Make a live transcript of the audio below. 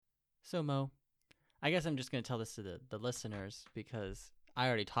So Mo, I guess I'm just gonna tell this to the listeners because I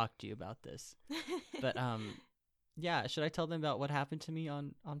already talked to you about this. But yeah, should I tell them about what happened to me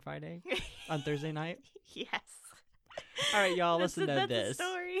on Friday, on Thursday night? Yes. All right, y'all, That's listen to a this.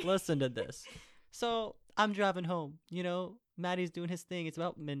 story. Listen to this. So I'm driving home. You know, Maddie's doing his thing. It's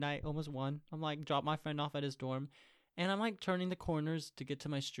about midnight, almost 1. I'm like, drop my friend off at his dorm. And I'm like turning the corners to get to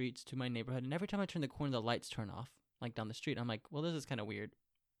my streets, to my neighborhood. And every time I turn the corner, the lights turn off, like down the street. I'm like, well, this is kind of weird.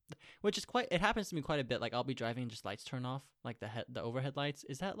 Which is it happens to me quite a bit. Like I'll be driving and just lights turn off, like the overhead lights.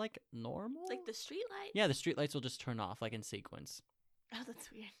 Is that like normal? Like the street lights? Yeah, the street lights will just turn off like in sequence. Oh,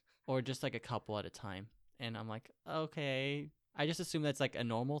 that's weird. Or just like a couple at a time. And I'm like, okay. I just assume that's like a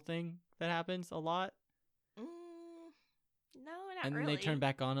normal thing that happens a lot. No, not And then really. they turn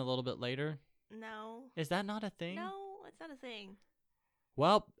back on a little bit later. No. Is that not a thing? No, it's not a thing.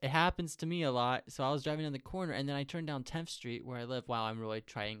 Well, it happens to me a lot. So I was driving in the corner and then I turned down 10th Street where I live while I'm really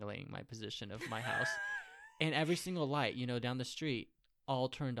triangulating my position of my house. And every single light, down the street, all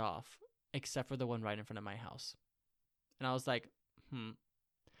turned off except for the one right in front of my house. And I was like,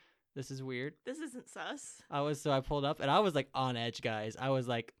 this is weird. This isn't sus. So I pulled up and I was like on edge, guys. I was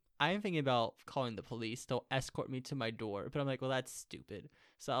like, I'm thinking about calling the police. They'll escort me to my door. But I'm like, well, that's stupid.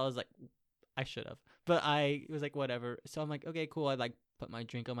 So I was like, I should have. But I was like, whatever. So I'm like, okay, cool. I like put my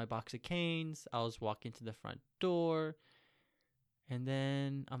drink on my box of canes. I was walking to the front door. And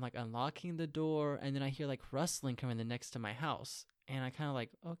then I'm like unlocking the door. And then I hear like rustling coming the next to my house. And I kind of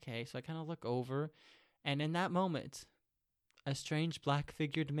like, okay. So I kind of look over. And in that moment, a strange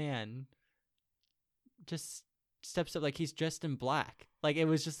black-figured man just steps up, like he's dressed in black. Like it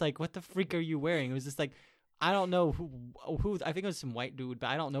was just like, what the freak are you wearing? It was just like, I don't know who I think it was some white dude, but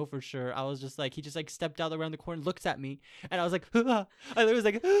I don't know for sure. I was just like, he just like stepped out around the corner, looked at me, and I was like, ah. I was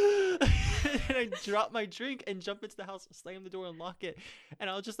like, ah. And I dropped my drink and jumped into the house, slam the door and lock it. And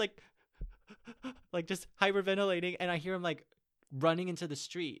I was just like just hyperventilating, and I hear him like running into the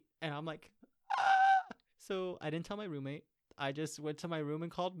street, and I'm like, ah. So I didn't tell my roommate. I just went to my room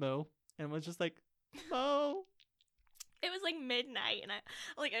and called Mo and was just like, Mo. It was like midnight, and I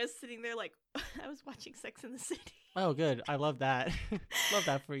was sitting there like I was watching Sex in the City. Oh, good. I love that. Love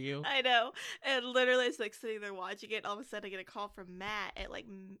that for you. I know. And literally, it's like sitting there watching it. And all of a sudden, I get a call from Matt at like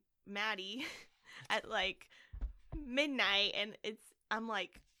Maddie at like midnight, and I'm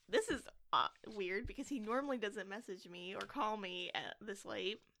like, this is weird because he normally doesn't message me or call me at this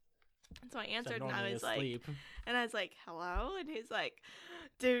late. And so I answered, and I was like, hello, and he's like,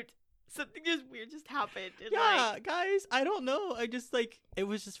 dude, something just weird just happened. And yeah, guys, I don't know. I just like, it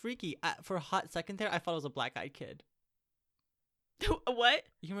was just freaky. For a hot second there, I thought it was a black-eyed kid. What?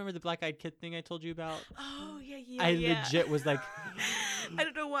 You remember the black-eyed kid thing I told you about? Oh, yeah. I legit was like... I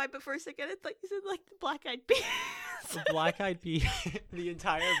don't know why, but for a second, I thought you said like the black-eyed peas. The black-eyed pea, the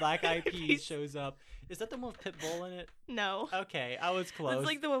entire black-eyed peas shows up. Is that the one with Pitbull in it? No. Okay, I was close. It's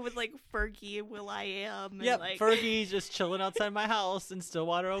like the one with like Fergie and Will.i.am. Yep, like... Fergie's just chilling outside my house in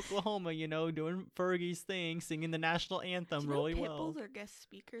Stillwater, Oklahoma, doing Fergie's thing, singing the national anthem really well. Pitbull's our guest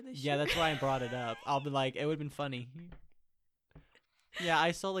speaker this year? Yeah, that's why I brought it up. I'll be like, it would have been funny. Yeah,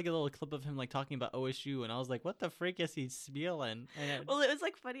 I saw like a little clip of him like talking about OSU, and I was like, what the freak is he spieling? Well, it was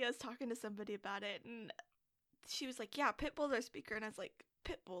like funny. I was talking to somebody about it, and she was like, yeah, Pitbull's our speaker. And I was like,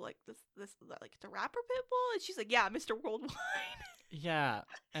 Pitbull, like this like the rapper Pitbull? And she's like, yeah, Mr. Worldwide. Yeah,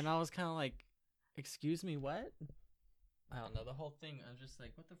 and I was kind of like, excuse me, what? I don't know, the whole thing. I was just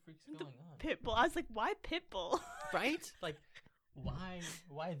like, what the freak's going on? Pitbull. I was like, why Pitbull? Right? Like, why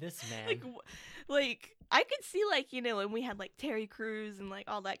this man? Like I could see like, when we had like Terry Crews and like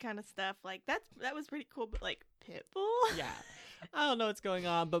all that kind of stuff, like that was pretty cool, but like Pitbull? Yeah. I don't know what's going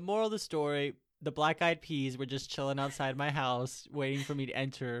on, but moral of the story, the black-eyed peas were just chilling outside my house waiting for me to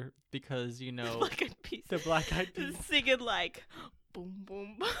enter because, The black-eyed peas. The black-eyed peas. Singing like, boom,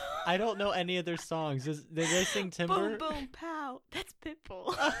 boom. I don't know any of their songs. Did they sing Timber? Boom, boom, pow. That's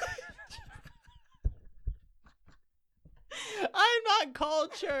Pitbull. I'm not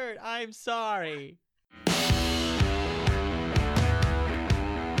cultured. I'm sorry.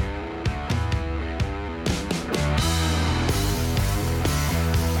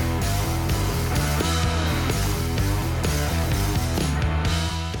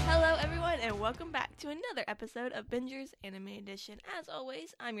 Hello, everyone, and welcome back to another episode of Bingers Anime Edition. As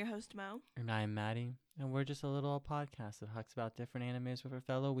always, I'm your host, Mo. And I'm Maddie, and we're just a little podcast that talks about different animes with our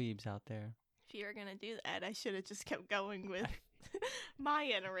fellow weebs out there. If you were going to do that, I should have just kept going with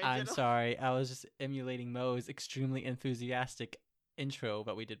Mayan original. I'm sorry. I was just emulating Mo's extremely enthusiastic intro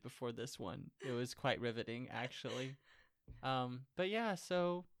that we did before this one. It was quite riveting, actually. But yeah,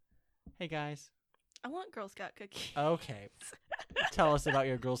 so, hey guys. I want Girl Scout cookies. Okay. Tell us about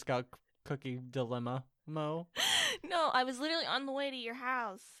your Girl Scout cookie dilemma, Mo. No, I was literally on the way to your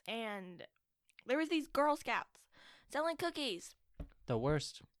house, and there was these Girl Scouts selling cookies The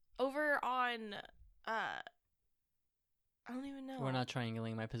worst. over on, I don't even know. We're not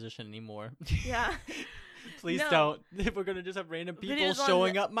triangulating my position anymore. Yeah. Please No. don't. If we're gonna just have random But it people was on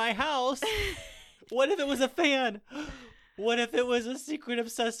showing the- up my house. What if it was a fan? What if it was a secret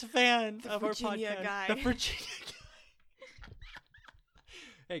obsessed fan The of Virginia our podcast? guy. The Virginia guy.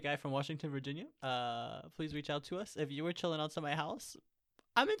 Hey, guy from Washington, Virginia. Please reach out to us if you were chilling outside my house.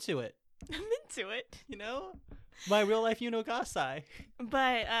 I'm into it. I'm into it. You know, my real life Gasai.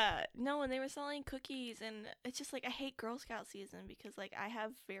 But no, when they were selling cookies, and it's just like I hate Girl Scout season because like I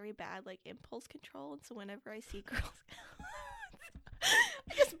have very bad like impulse control, and so whenever I see Girl Scouts,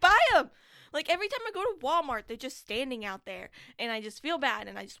 I just buy them. Like every time I go to Walmart, they're just standing out there, and I just feel bad,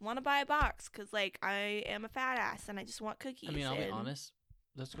 and I just want to buy a box because like I am a fat ass and I just want cookies. I mean, I'll be and- honest.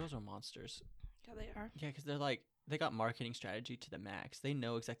 Those girls are monsters. Yeah, they are. Yeah, because they're like, they got marketing strategy to the max. They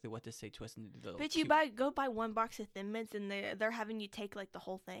know exactly what to say to us and do the little But you cute- go buy one box of Thin Mints, and they're having you take like the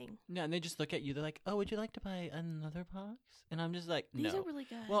whole thing. No, and they just look at you. They're like, "Oh, would you like to buy another box?" And I'm just like, These "No." are really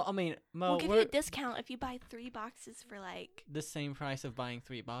good. Well, I mean, Mo, we'll give you we're a discount if you buy 3 boxes for like, the same price of buying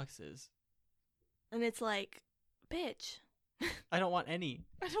 3 boxes. and it's like, bitch, I don't want any.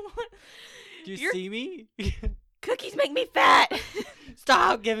 I don't want. Do you Your see me? cookies make me fat.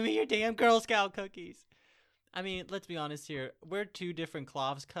 Stop giving me your damn Girl Scout cookies. I mean, let's be honest here. We're 2 different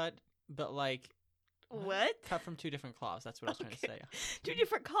cloths cut, but like, What? cut from 2 different cloths. That's what I was trying to Okay. say. 2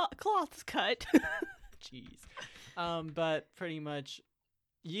 different cloths cut. Jeez. But pretty much,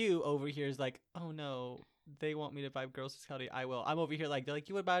 you over here is like, oh no, they want me to buy Girl Scout. I will. I'm over here like, they're like,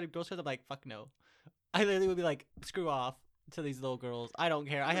 you would buy Girl Scouts? I'm like, fuck no. I literally would be like, screw off to these little girls. I don't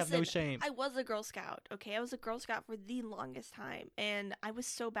care. I have no Listen, shame. I was a Girl Scout, okay? I was a Girl Scout for the longest time, and I was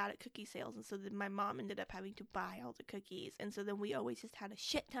so bad at cookie sales, and so then my mom ended up having to buy all the cookies, and so then we always just had a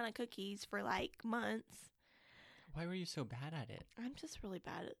shit ton of cookies for like months. Why were you so bad at it? I'm just really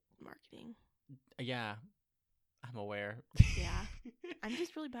bad at marketing. Yeah, I'm aware. Yeah. I'm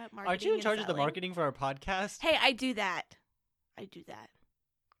just really bad at marketing. Aren't you in and charge of the selling. marketing for our podcast? Hey, I do that.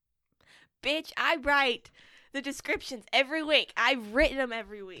 Bitch, I write the descriptions every week. I've written them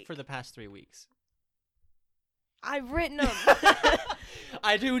every week. For the past 3 weeks. I've written them.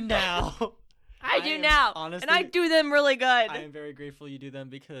 I do now. I do am now. honestly- and I do them really good. I am very grateful you do them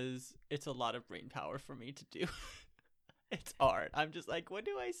because it's a lot of brain power for me to do. It's hard. I'm just like, what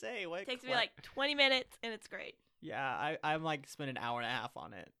do I say? What It takes me what- like 20 minutes, and it's great. Yeah, I'm like spend an hour and a half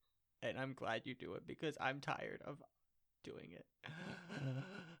on it, and I'm glad you do it because I'm tired of doing it.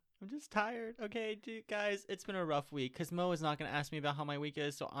 I'm just tired. Okay, guys, it's been a rough week because Mo is not gonna ask me about how my week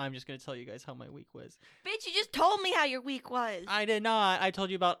is, so I'm just gonna tell you guys how my week was. Bitch, you just told me how your week was. I did not. I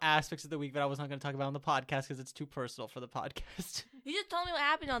told you about aspects of the week that I was not gonna talk about on the podcast because it's too personal for the podcast. You just told me what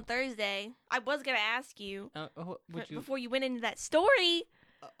happened on Thursday. I was going to ask you Would you? before you went into that story,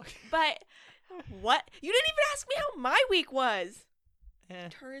 Oh, but what? You didn't even ask me how my week was. eh.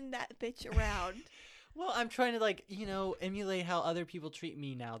 Turn that bitch around. Well, I'm trying to like, emulate how other people treat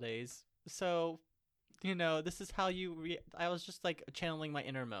me nowadays. So, this is how you I was just like channeling my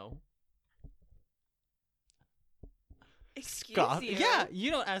inner Mo. Excuse God. you. Yeah,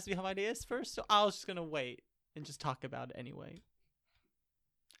 you don't ask me how my day is first, so I was just going to wait and just talk about it anyway.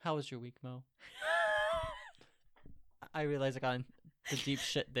 How was your week, Mo? I realized I got in the deep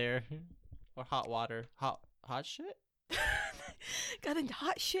shit there. Or hot water. Hot shit? Got into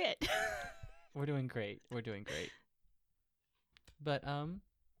hot shit. We're doing great. But I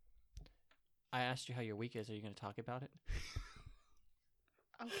asked you how your week is. Are you going to talk about it?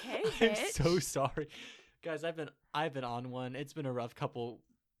 Okay, I'm bitch. so sorry. Guys, I've been on one. It's been a rough couple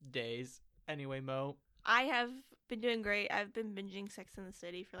days. Anyway, Mo, I have been doing great. I've been binging Sex in the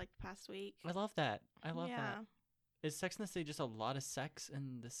City for like the past week. I love that. I love yeah. that. Is Sex in the City just a lot of sex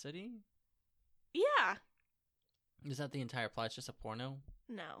in the city? Yeah. Is that the entire plot? It's just a porno?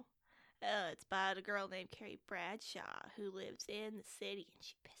 No. It's about a girl named Carrie Bradshaw who lives in the city, and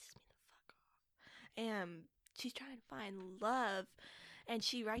she pisses me the fuck off. And she's trying to find love, and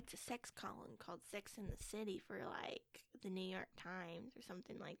she writes a sex column called Sex in the City for like the New York Times or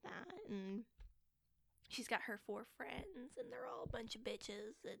something like that. And she's got her 4 friends, and they're all a bunch of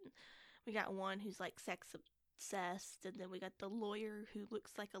bitches. And we got one who's like sex obsessed, and then we got the lawyer who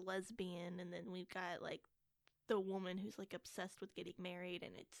looks like a lesbian, and then we've got like the woman who's like obsessed with getting married.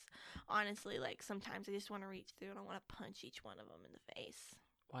 And it's honestly like sometimes I just want to reach through and I want to punch each one of them in the face.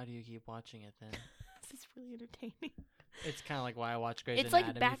 Why do you keep watching it then? is really entertaining. It's kind of like why I watch Grey's It's like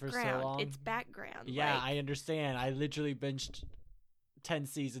Anatomy for so background. long. It's background. Yeah, like, I understand. I literally binged 10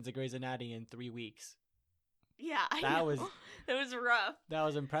 seasons of Grey's Anatomy in 3 weeks. yeah, I That know. was- That was rough. That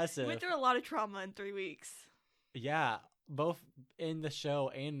was impressive. Went through a lot of trauma in 3 weeks. Yeah, both in the show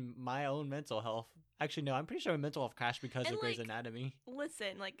and my own mental health. Actually, no, I'm pretty sure my mental health crashed because And, of Grey's like, Anatomy.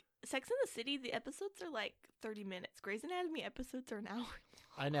 Listen, like Sex and the City, the episodes are like 30 minutes. Grey's Anatomy episodes are an hour.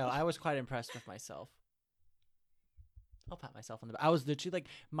 I know. I was quite impressed with myself. I'll pat myself on the back. I was literally like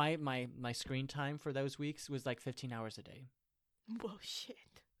my screen time for those weeks was like 15 hours a day Whoa, shit.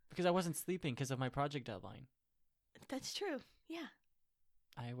 because I wasn't sleeping because of my project deadline. That's true. Yeah.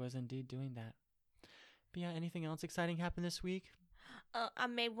 I was indeed doing that. But yeah, anything else exciting happened this week? I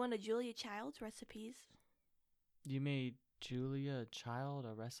made one of Julia Child's recipes. You made Julia Child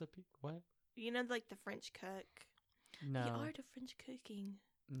a recipe? What? You know, like the French cook. No. The art of French cooking.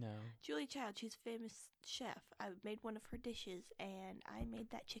 No. Julia Child, she's a famous chef. I made one of her dishes, and I made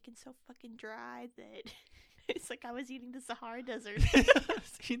that chicken so fucking dry that it's like I was eating the Sahara Desert.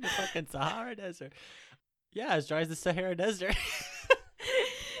 Seen the fucking Sahara Desert. Yeah, as dry as the Sahara Desert.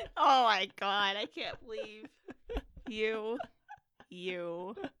 Oh my god, I can't believe you.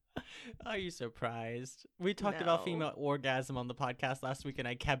 Are you surprised? We talked about No. female orgasm on the podcast last week, and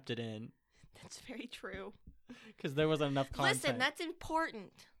I kept it in That's very true. because there wasn't enough content. Listen, that's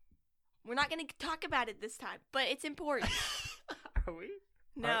important. We're not going to talk about it this time, but it's important. Are we?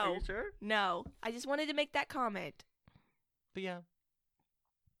 No. Are you sure? No. I just wanted to make that comment. But yeah,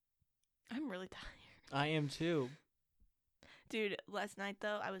 I'm really tired. I am too. Dude, last night,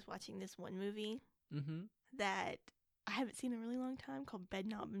 though, I was watching this one movie Mm-hmm. that I haven't seen in a really long time called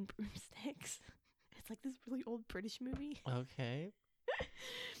Bedknob and Broomsticks. It's like this really old British movie. Okay.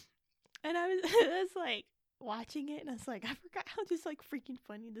 And I was like watching it, and I was like, I forgot how just like freaking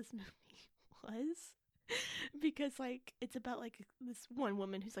funny this movie was. Because like it's about like this one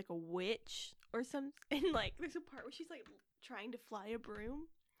woman who's like a witch or something, and like there's a part where she's like trying to fly a broom,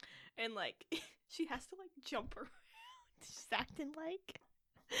 and like she has to like jump around. She's acting like,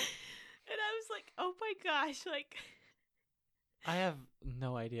 and I was like, oh my gosh, like I have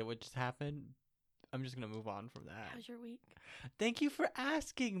no idea what just happened. I'm just gonna move on from that. how's your week? Thank you for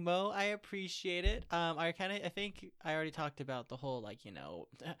asking, Mo. I appreciate it. I think I already talked about the whole like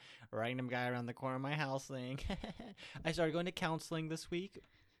random guy around the corner of my house thing. I started going to counseling this week.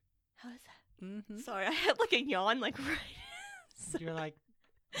 How is that? Mm-hmm. Sorry, I had like a yawn like right. You're like,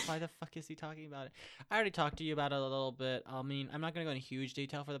 why the fuck is he talking about it? I already talked to you about it a little bit. I mean, I'm not gonna go into huge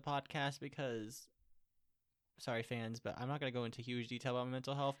detail for the podcast because, sorry fans, but I'm not gonna go into huge detail about my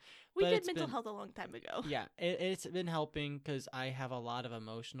mental health. We But did it's mental been- health a long time ago. Yeah, it's been helping because I have a lot of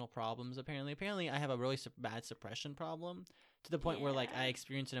emotional problems. Apparently, I have a really bad suppression problem to the point where like Yeah. I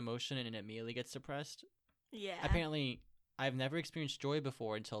experience an emotion and it immediately gets suppressed. Yeah. Apparently, I've never experienced joy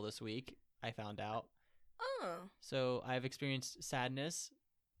before until this week. I found out. Oh. So I've experienced sadness.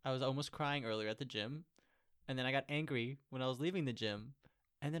 I was almost crying earlier at the gym, and then I got angry when I was leaving the gym,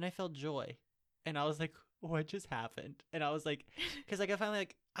 and then I felt joy, and I was like, "What just happened?" And I was like, because like I finally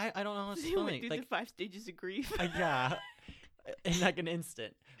like I don't know how to You went explain through it. Like the 5 stages of grief. yeah, in like an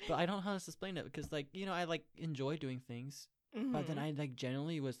instant. But I don't know how to explain it because like I like enjoy doing things, but then Mhm. I like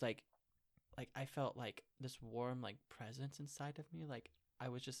generally was like I felt like this warm like presence inside of me. Like I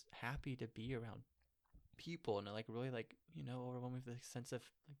was just happy to be around people, and it like really like overwhelmed me with a sense of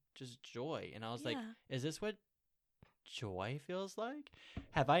like just joy. And I was like, Yeah. is this what joy feels like?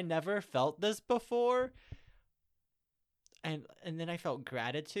 Have I never felt this before? And then I felt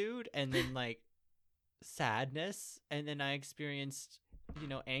gratitude, and then like sadness, and then I experienced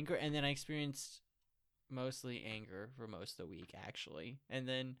anger, and then I experienced mostly anger for most of the week actually. And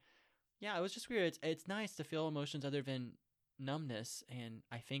then yeah, it was just weird. It's nice to feel emotions other than numbness and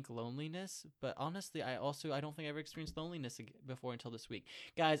I think loneliness, but honestly I don't think I ever experienced loneliness before until this week.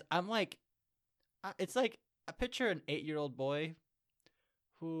 Guys, I'm like it's like I picture an 8-year-old boy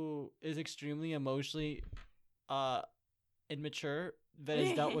who is extremely emotionally immature that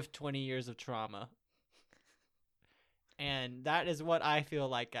has dealt with 20 years of trauma. And that is what I feel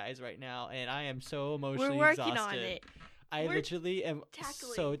like, guys, right now, and I am so emotionally We're working exhausted. on it. I We're literally am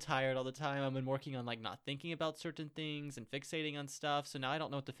tackling. so tired all the time. I've been working on like not thinking about certain things and fixating on stuff. So now I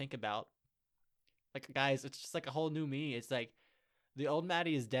don't know what to think about. Like guys, it's just like a whole new me. It's like the old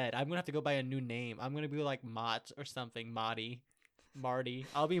Maddie is dead. I'm gonna have to go by a new name. I'm gonna be like Mott or something. Marty.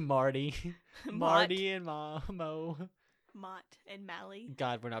 I'll be Marty. Marty and Mo. Mott and Mally.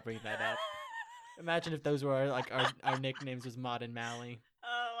 God, we're not bringing that up. Imagine if those were our nicknames was Mott and Mally.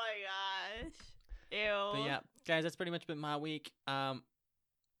 Oh my gosh. Ew. But yeah, guys, that's pretty much been my week.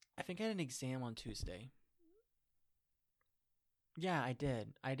 I think I had an exam on Tuesday. Yeah, I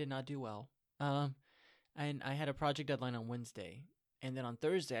did. I did not do well. And I had a project deadline on Wednesday. And then on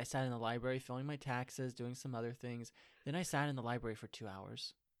Thursday, I sat in the library filling my taxes, doing some other things. Then I sat in the library for 2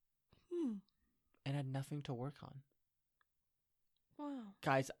 hours and had nothing to work on. Wow.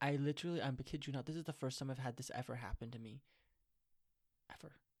 Guys, I'm kid you not, this is the first time I've had this ever happen to me.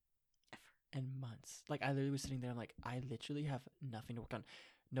 Ever. In months. Like, I literally was sitting there, I'm like, I literally have nothing to work on.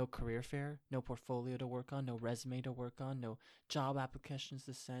 No career fair, no portfolio to work on, no resume to work on, no job applications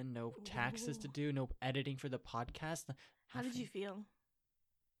to send, no taxes to do, no editing for the podcast. How did you feel?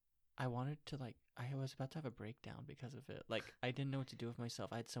 I wanted to, like, I was about to have a breakdown because of it. Like, I didn't know what to do with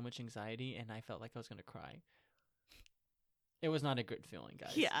myself. I had so much anxiety, and I felt like I was going to cry. It was not a good feeling,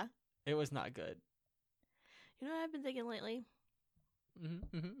 guys. Yeah. It was not good. You know what I've been thinking lately?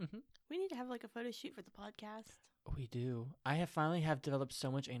 Mm-hmm. We need to have like a photo shoot for the podcast. We do. I have finally developed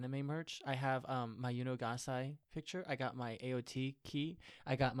so much anime merch. I have my Yuno Gasai picture. I got my AOT key.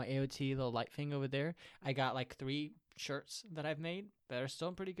 I got my AOT little light thing over there. I got like 3 shirts that I've made that are still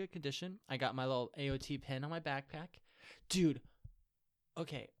in pretty good condition. I got my little AOT pin on my backpack. Dude,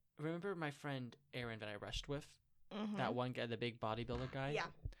 okay. Remember my friend Aaron that I rushed with? Mm-hmm. That one guy, the big bodybuilder guy? Yeah.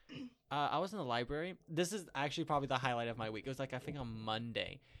 I was in the library. This is actually probably the highlight of my week. It was like, I think on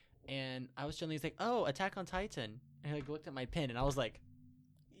Monday. And I was chilling. He's like, oh, Attack on Titan. And he like looked at my pin and I was like,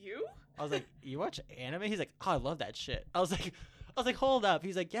 You? I was like, you watch anime? He's like, oh, I love that shit. I was like, hold up.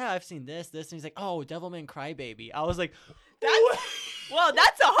 He's like, yeah, I've seen this. And he's like, oh, Devilman Crybaby. I was like, Well,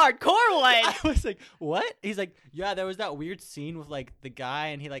 that's a hardcore one. I was like, what? He's like, yeah, there was that weird scene with like the guy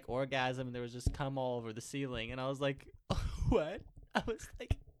and he like orgasmed and there was just cum all over the ceiling. And I was like, what? I was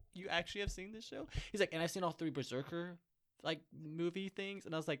like, you actually have seen this show? He's like, and I've seen all 3 Berserker like movie things.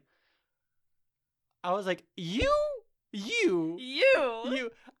 And I was like, you.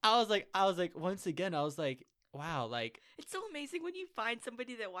 I was like, once again, I was like, wow, like. It's so amazing when you find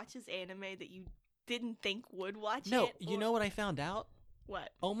somebody that watches anime that you didn't think would watch it. No, you know what I found out?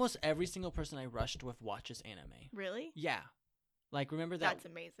 What? Almost every single person I rushed with watches anime. Really? Yeah. Like, remember that? That's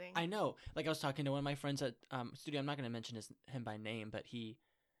amazing. I know. Like, I was talking to one of my friends at studio. I'm not going to mention him by name, but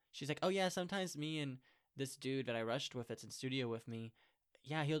she's like, oh, yeah, sometimes me and this dude that I rushed with that's in studio with me,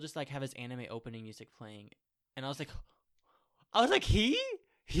 yeah, he'll just, like, have his anime opening music playing. And I was like, he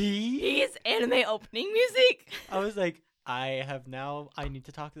is anime opening music. I was like, I need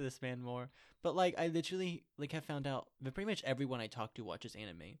to talk to this man more. But, like, I literally, like, have found out that pretty much everyone I talk to watches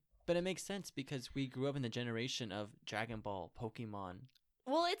anime. But it makes sense because we grew up in the generation of Dragon Ball, Pokemon.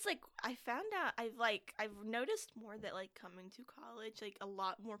 Well, it's like, I found out, I've noticed more that, like, coming to college, like, a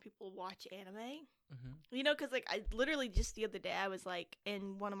lot more people watch anime. Mm-hmm. You know, because, like, I literally just the other day, I was, like,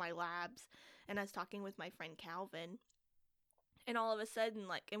 in one of my labs, and I was talking with my friend Calvin. And all of a sudden,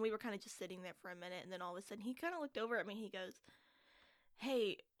 like, and we were kind of just sitting there for a minute, and then all of a sudden, he kind of looked over at me, and he goes,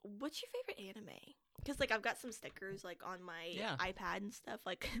 hey, what's your favorite anime? Because, like, I've got some stickers, like, on my iPad and stuff,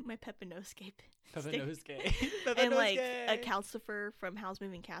 like, my Pepinosuke and, like, a Calcifer from Howl's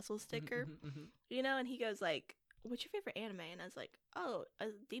Moving Castle sticker, you know? And he goes, like, what's your favorite anime? And I was like, oh,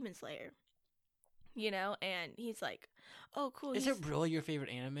 Demon Slayer, you know? And he's like, oh, cool. Is it really your favorite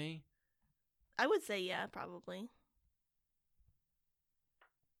anime? I would say, yeah, probably.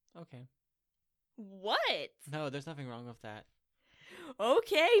 Okay. What? No, there's nothing wrong with that.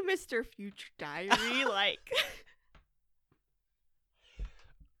 Okay, Mr. Future Diary, like.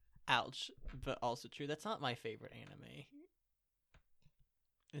 Ouch, but also true. That's not my favorite anime.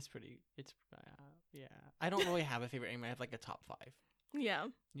 Yeah. I don't really have a favorite anime. I have like a top 5. Yeah.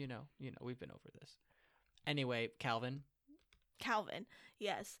 You know, we've been over this. Anyway, Calvin,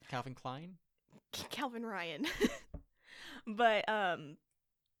 yes. Calvin Klein? Calvin Ryan. But,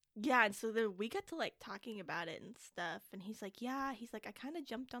 yeah, and so then we got to, like, talking about it and stuff, and he's like, I kind of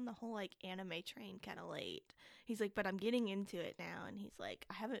jumped on the whole, like, anime train kind of late. He's like, but I'm getting into it now, and he's like,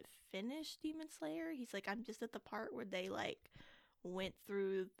 I haven't finished Demon Slayer. He's like, I'm just at the part where they, like, went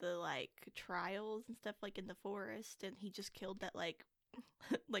through the, like, trials and stuff, like, in the forest, and he just killed that, like,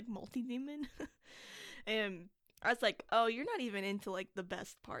 like, multi-demon. And I was like, oh, you're not even into, like, the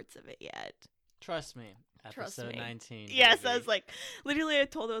best parts of it yet. Trust me. Episode 19. Yes, baby. I was like, literally, I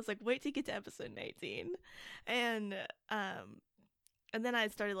told him, I was like, wait to get to episode 19. And then I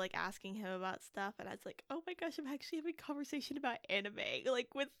started, like, asking him about stuff, and I was like, oh my gosh, I'm actually having a conversation about anime,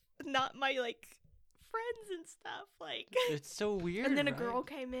 like, with not my, like, friends and stuff, like. It's so weird, And then a right? girl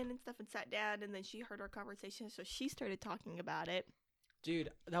came in and stuff and sat down, and then she heard our conversation, so she started talking about it.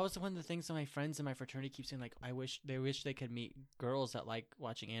 Dude, that was one of the things that my friends in my fraternity keep saying, like, they wish they could meet girls that like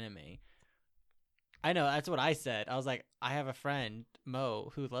watching anime. I know, that's what I said. I was like, I have a friend,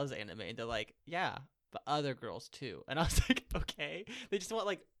 Mo, who loves anime. And they're like, yeah, but other girls too. And I was like, okay. They just want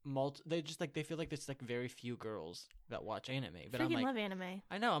like they just like they feel like there's like very few girls that watch anime. But I'm Freaking like, love anime.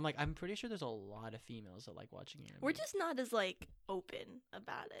 I know. I'm like, I'm pretty sure there's a lot of females that like watching anime. We're just not as like open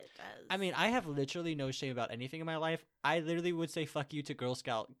about it as. I mean, I have literally no shame about anything in my life. I literally would say fuck you to Girl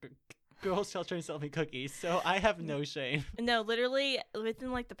Scout trying to sell me cookies. So I have no shame. No, literally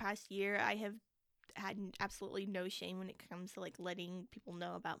within like the past year, I have had absolutely no shame when it comes to like letting people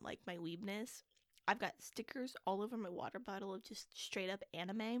know about like my weebness. I've got stickers all over my water bottle of just straight up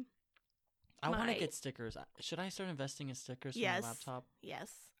anime. I want to get stickers. Should I start investing in stickers for my laptop?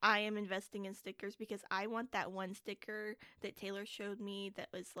 Yes, I am investing in stickers because I want that one sticker that Taylor showed me that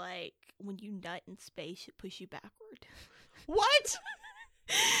was like, when you nut in space, it push you backward. What?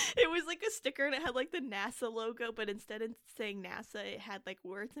 It was like a sticker and it had like the NASA logo, but instead of saying NASA, it had like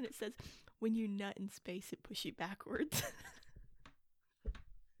words and it says, when you nut in space, it push you backwards.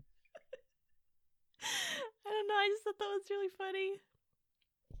 I don't know. I just thought that was really funny.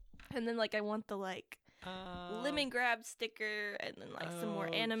 And then like I want the like lemon grab sticker, and then like some more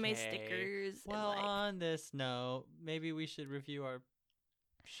anime stickers. Well, and, like, on this note, maybe we should review our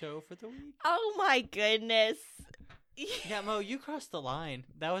show for the week. oh my goodness. Yeah, Mo, you crossed the line.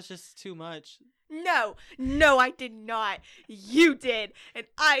 That was just too much. No, I did not. You did, and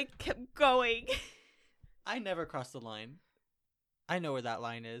I kept going. I never crossed the line. I know where that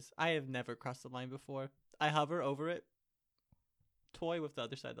line is. I have never crossed the line before. I hover over it, toy with the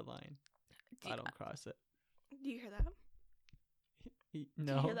other side of the line. I don't cross it. Do you hear that?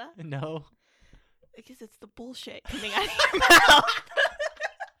 No. Do you hear that? No. Because it's the bullshit coming out of your mouth.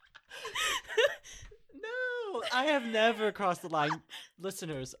 No, I have never crossed the line.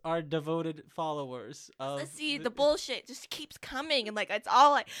 Listeners, our devoted followers of Let's see, the bullshit just keeps coming, and like that's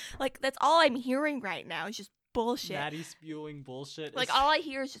all I'm hearing right now is just bullshit. Maddie spewing bullshit. Like all I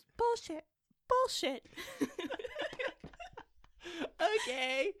hear is just bullshit.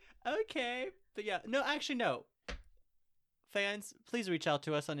 Okay. But yeah, no, actually, no. Fans, please reach out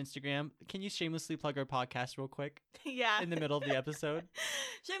to us on Instagram. Can you shamelessly plug our podcast real quick Yeah. in the middle of the episode?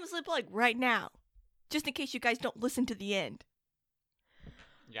 Shamelessly plug right now, just in case you guys don't listen to the end.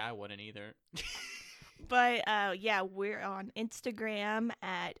 Yeah, I wouldn't either. But yeah, we're on Instagram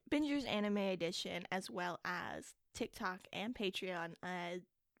at Bingers Anime Edition, as well as TikTok and Patreon at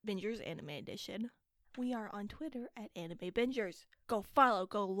Bingers Anime Edition. We are on Twitter at Anime Bingers. Go follow,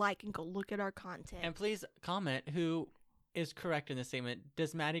 go like, and go look at our content. And please comment who is correct in the statement.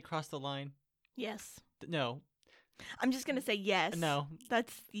 Does Maddie cross the line? Yes. No. I'm just gonna say yes. No.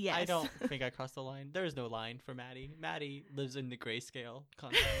 That's yes. I don't think I crossed the line. There is no line for Maddie. Maddie lives in the grayscale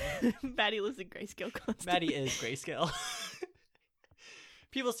constantly. Maddie lives in grayscale constantly. Maddie is grayscale.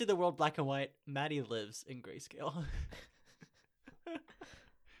 People see the world black and white. Maddie lives in grayscale.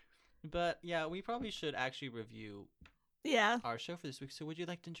 But yeah, we probably should actually review our show for this week. So would you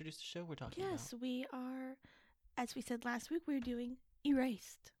like to introduce the show we're talking about? Yes, we are, as we said last week, we're doing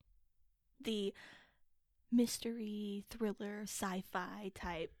Erased. The mystery, thriller, sci-fi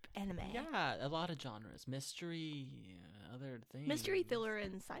type anime. Yeah, a lot of genres. Mystery, other things. Mystery, thriller,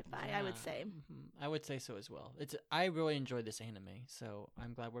 and sci-fi, I would say. I would say so as well. I really enjoyed this anime, so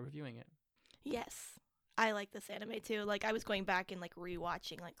I'm glad we're reviewing it. Yes. I like this anime too. Like I was going back and like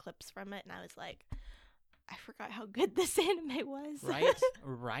rewatching like clips from it, and I was like, I forgot how good this anime was.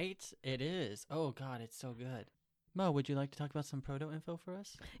 Right? It is. Oh god, it's so good. Mo, would you like to talk about some proto info for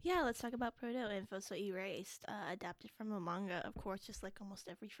us? Yeah, let's talk about proto info. So Erased, adapted from a manga, of course, just like almost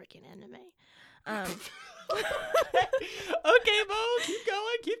every freaking anime. Okay, Mo,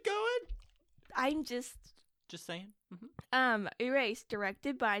 keep going. I'm just saying. Erased,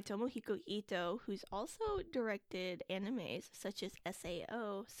 directed by Tomohiko Ito, who's also directed animes such as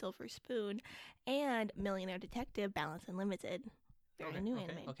SAO, Silver Spoon, and Millionaire Detective: Balance Unlimited. Very new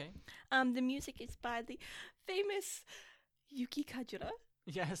anime. Okay. The music is by the famous Yuki Kajura.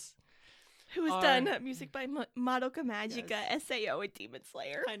 Yes. Who has done music by Madoka Magica, SAO, and Demon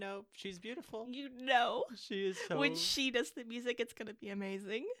Slayer. I know. She's beautiful. You know. She is so... When she does the music, it's going to be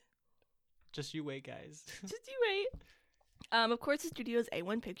amazing. Just you wait, guys. Just you wait. Of course, the studio is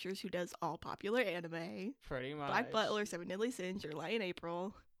A1 Pictures, who does all popular anime. Pretty much. Black Butler, Seven Deadly Sins, Your Lie in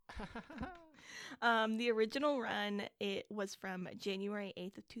April. The original run, it was from January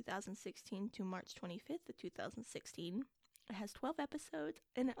 8th of 2016 to March 25th of 2016. It has 12 episodes,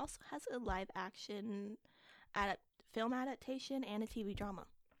 and it also has a live-action film adaptation and a TV drama.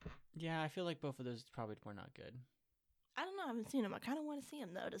 Yeah, I feel like both of those probably were not good. I don't know. I haven't seen them. I kind of want to see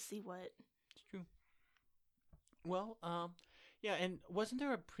them, though, to see what... It's true. Well, Yeah, and wasn't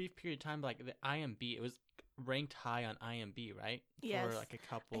there a brief period of time like the IMB? It was ranked high on IMB, right? Yes. For like a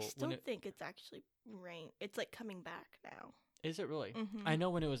couple. I still think it's actually ranked. It's like coming back now. Is it really? Mm-hmm. I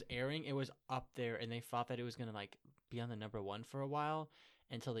know when it was airing, it was up there, and they thought that it was gonna like be on the number one for a while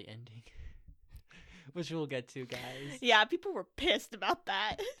until the ending, which we'll get to, guys. Yeah, people were pissed about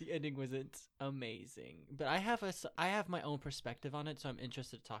that. The ending wasn't amazing, but I have my own perspective on it, so I'm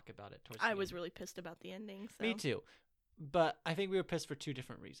interested to talk about it. I was really pissed about the ending. So. Me too, but I think we were pissed for two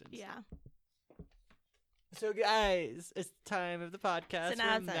different reasons. Yeah. So, guys, it's the time of the podcast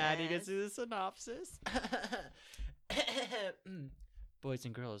Synopsis. where Maddie gets to the synopsis. Boys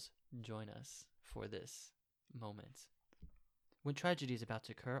and girls, join us for this moment. When tragedy is about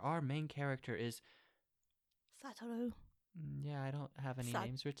to occur, our main character is... Satoru. Yeah, I don't have any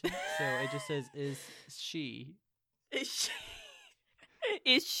names written, so it just says, is she. Is she?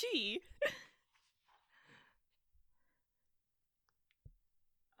 Is she?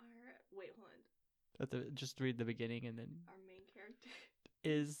 Wait, hold on. Just read the beginning and then... Our main character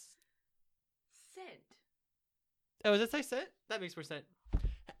is... Sent. Oh, does it say sent? That makes more sense.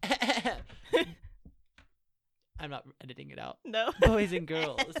 I'm not editing it out. No. Boys and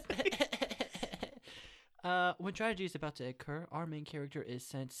girls. When tragedy is about to occur, our main character is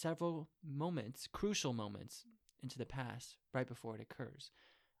sent several moments, crucial moments, into the past right before it occurs.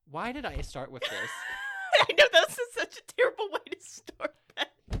 Why did I start with this? I know this is such a terrible way to start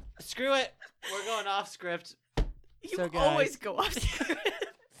that. Screw it. We're going off script. You So, guys- always go off script.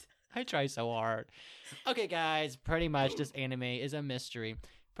 I try so hard. Okay, guys, pretty much this anime is a mystery.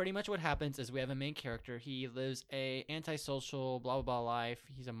 Pretty much what happens is we have a main character. He lives a antisocial, blah, blah, blah life.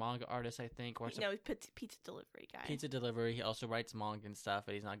 He's a manga artist, I think. Or No, he's pizza delivery guy. Pizza delivery. He also writes manga and stuff,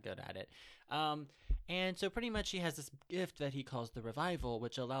 but he's not good at it. And so pretty much he has this gift that he calls the revival,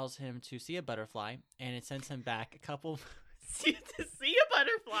 which allows him to see a butterfly, and it sends him back a couple... to see a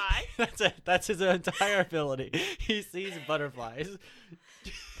butterfly. That's it. That's his entire ability. He sees butterflies.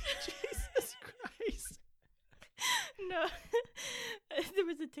 Jesus Christ. No. There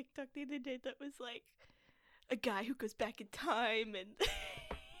was a TikTok the other day that was like a guy who goes back in time and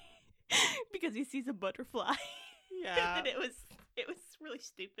because he sees a butterfly. Yeah. And it was really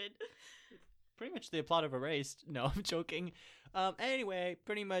stupid. Pretty much the plot of Erased. No, I'm joking. Anyway,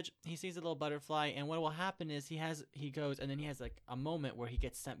 pretty much he sees a little butterfly, and what will happen is he goes, and then he has like a moment where he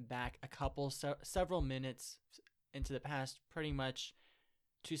gets sent back several minutes into the past, pretty much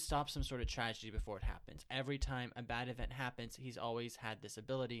to stop some sort of tragedy before it happens. Every time a bad event happens, he's always had this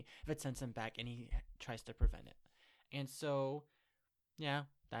ability. If it sends him back, and he tries to prevent it. And so, yeah,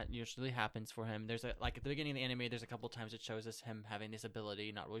 that usually happens for him. There's at the beginning of the anime, there's a couple times it shows us him having this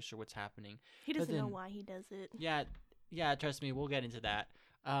ability, not really sure what's happening. He doesn't know why he does it. Yeah, trust me, we'll get into that.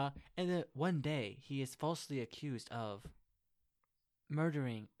 And then one day, he is falsely accused of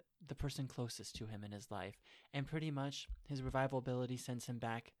murdering the person closest to him in his life. And pretty much, his revival ability sends him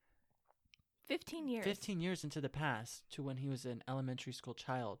back 15 years. 15 years into the past to when he was an elementary school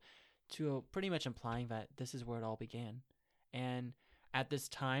child, to pretty much implying that this is where it all began. And at this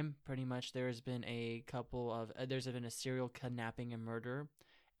time, pretty much, there's been a serial kidnapping and murder,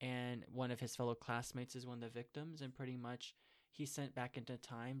 and one of his fellow classmates is one of the victims, and pretty much he's sent back into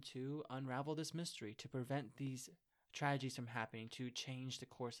time to unravel this mystery, to prevent these tragedies from happening, to change the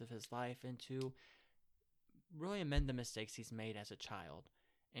course of his life, and to really amend the mistakes he's made as a child.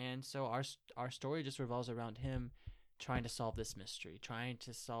 And so our story just revolves around him trying to solve this mystery,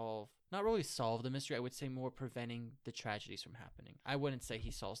 not really solve the mystery, I would say more preventing the tragedies from happening. I wouldn't say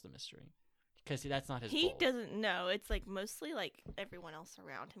he solves the mystery, because that's not his goal. He doesn't know. It's like mostly like everyone else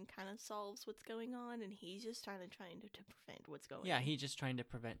around him kind of solves what's going on, and he's just trying to prevent what's going on. Yeah, he's just trying to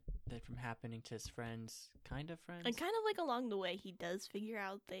prevent that from happening to his friends. And kind of like along the way, he does figure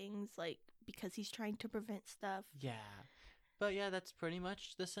out things, like, because he's trying to prevent stuff. Yeah. But yeah, that's pretty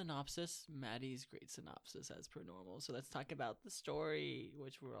much the synopsis. Maddie's great synopsis as per normal. So let's talk about the story,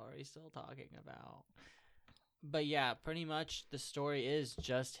 which we're already still talking about. But yeah, pretty much the story is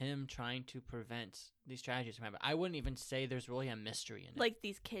just him trying to prevent these tragedies from happening. I wouldn't even say there's really a mystery in it. Like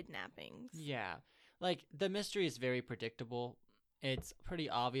these kidnappings. Yeah. Like, the mystery is very predictable. It's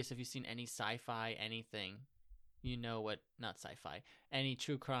pretty obvious if you've seen any sci-fi, anything. You know what, not sci-fi, any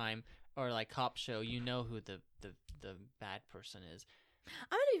true crime or like cop show, you know who the bad person is.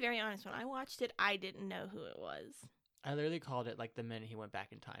 I'm gonna be very honest, when I watched it, I didn't know who it was. I literally called it like the minute he went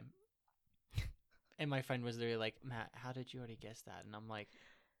back in time. And my friend was literally like, Matt, how did you already guess that? And I'm like,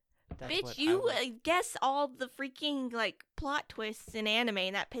 That's Bitch, what I you would- guess all the freaking like plot twists in anime,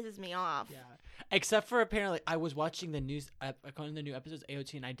 and that pisses me off. Yeah. Except for apparently, I was watching the news, according to the new episodes of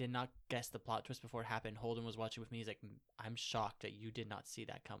AOT, and I did not guess the plot twist before it happened. Holden was watching with me. He's like, I'm shocked that you did not see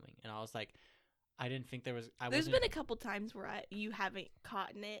that coming. And I was like, I didn't think there was. There's been a couple times where you haven't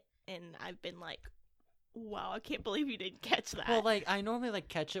caught it, and I've been like, wow, I can't believe you didn't catch that. Well, like, I normally, like,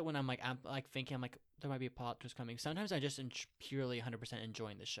 catch it when I'm thinking, I'm like, there might be a plot twist coming. Sometimes I just purely 100%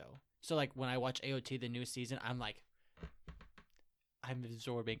 enjoying the show. So, like, when I watch AOT, the new season, I'm like, I'm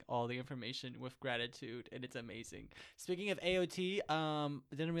absorbing all the information with gratitude, and it's amazing. Speaking of AOT,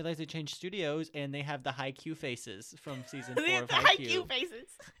 didn't realize they changed studios, and they have the Haikyuu faces from season 4 of the Haikyuu. IQ faces.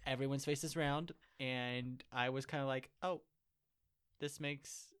 Everyone's face is round, and I was kind of like, oh, this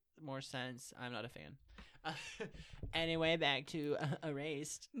makes more sense. I'm not a fan. Anyway, back to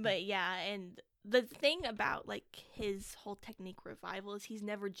Erased. But yeah, and the thing about like his whole technique revival is he's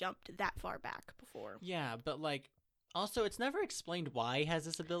never jumped that far back before. Yeah, but like, also, it's never explained why he has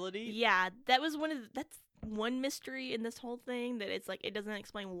this ability. Yeah, that was that's one mystery in this whole thing, that it's like it doesn't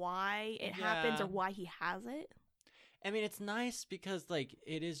explain why it happens Yeah. or why he has it. I mean, it's nice because like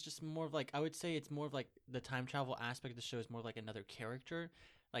it is just more of like, I would say it's more of like the time travel aspect of the show is more of like another character,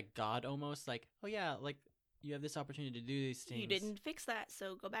 like God almost. Like, oh yeah, like you have this opportunity to do these things. You didn't fix that,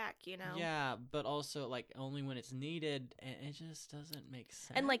 so go back, you know? Yeah, but also like only when it's needed, and it just doesn't make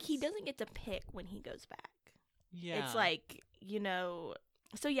sense. And like he doesn't get to pick when he goes back. Yeah, It's like, you know,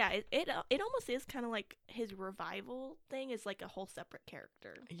 so yeah, it almost is kind of like his revival thing is like a whole separate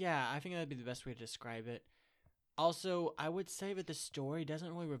character. Yeah, I think that'd be the best way to describe it. Also, I would say that the story doesn't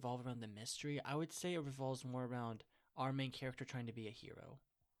really revolve around the mystery. I would say it revolves more around our main character trying to be a hero.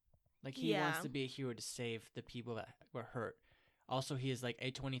 Like, he wants Yeah. to be a hero to save the people that were hurt. Also, he is like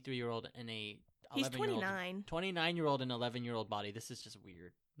a 23-year-old and a He's 11-year-old 29. 29-year-old and 11-year-old body. This is just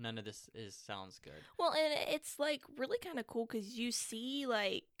weird. None of this sounds good. Well, and it's like really kind of cool because you see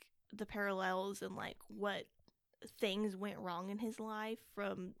like the parallels and like what things went wrong in his life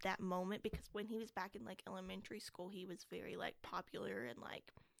from that moment, because when he was back in like elementary school, he was very like popular and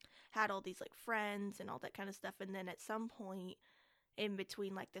like had all these like friends and all that kind of stuff. And then at some point in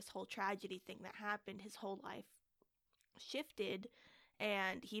between like this whole tragedy thing that happened, his whole life shifted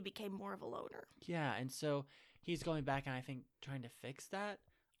and he became more of a loner. Yeah, and so he's going back and I think trying to fix that.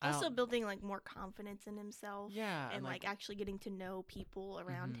 I Also don't- building like more confidence in himself. Yeah, And like actually getting to know people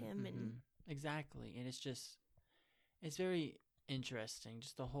around Mhm, him. And mhm. Exactly, and it's very interesting.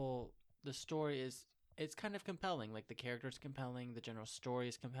 Just the story it's kind of compelling. Like, the character's compelling, the general story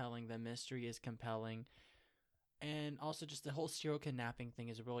is compelling, the mystery is compelling, and also just the whole serial kidnapping thing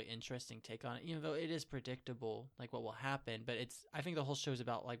is a really interesting take on it. Even though it is predictable, like what will happen, but I think the whole show is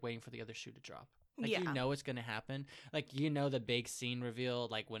about like waiting for the other shoe to drop. Like, yeah. you know it's gonna happen. Like, the big scene reveal,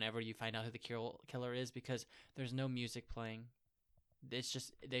 like whenever you find out who the killer is, because there's no music playing. It's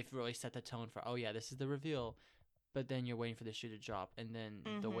just they've really set the tone for, oh yeah, this is the reveal, but then you're waiting for the shoe to drop, and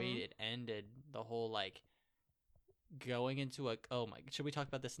then the way Mhm. it ended, the whole like going into should we talk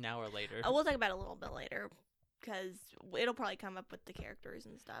about this now or later? We'll talk about it a little bit later because it'll probably come up with the characters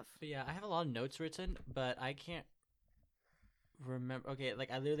and stuff. But yeah, I have a lot of notes written, but I can't remember. Okay, like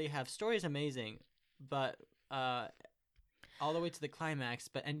I literally have stories amazing, but all the way to the climax,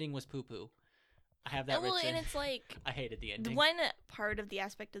 but ending was poo poo. I have that Well, written. and it's like I hated the the ending. one part of the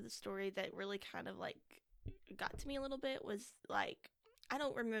aspect of the story that really kind of like got to me a little bit was like, I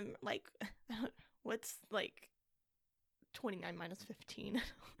don't remember like what's like 29 minus 15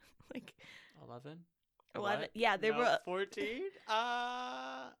 like 11? 11. What? Yeah, they No, were 14.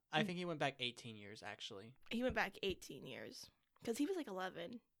 I think he went back 18 years actually. he went back 18 years because he was like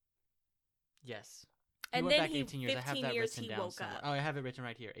 11. Yes. And went then back he 18 years. I have 15 that years written he down woke somewhere. up. Oh, I have it written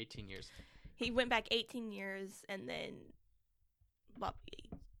right here. 18 years. He went back 18 years and then well,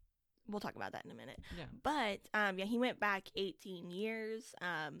 we'll talk about that in a minute. Yeah. But yeah, he went back 18 years.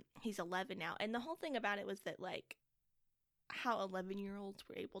 He's 11 now. And the whole thing about it was that like how 11-year-olds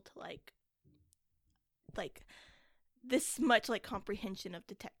were able to like this much like comprehension of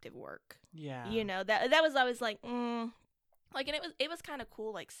detective work. Yeah. You know, that was always like like, and it was kind of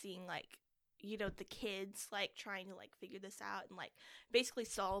cool like seeing like, you know, the kids like trying to like figure this out and like basically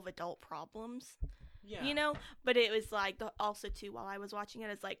solve adult problems. Yeah. You know, but it was like also too while I was watching it,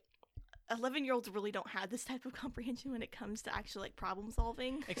 it's like 11-year-olds really don't have this type of comprehension when it comes to actually like problem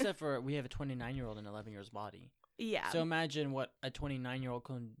solving. Except for we have a 29-year-old and 11-year-old's body. Yeah. So imagine what a 29-year-old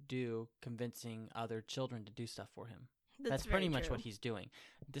can do convincing other children to do stuff for him. That's pretty very much true. what he's doing.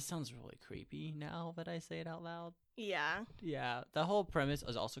 This sounds really creepy now that I say it out loud. Yeah. Yeah, the whole premise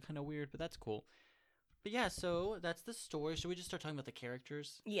is also kind of weird, but that's cool. But yeah, so that's the story. Should we just start talking about the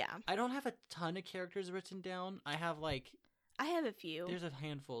characters? Yeah, I don't have a ton of characters written down. I have like I have a few. there's a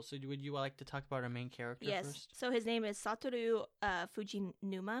handful. So would you like to talk about our main character Yes. first? So his name is Satoru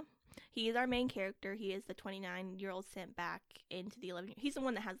Fujinuma. He is our main character. He is the 29-year-old sent back into the 11. He's the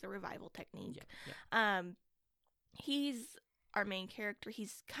one that has the revival technique. Yeah, yeah. He's our main character.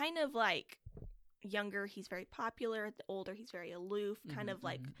 He's kind of like younger. He's very popular. The older, he's very aloof. Kind of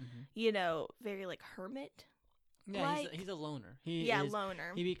like, very like hermit. Yeah, like- he's a loner.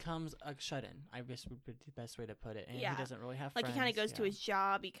 Loner. He becomes a shut-in. I guess would be the best way to put it. And Yeah. he doesn't really have Like friends. he kind of goes to yeah. his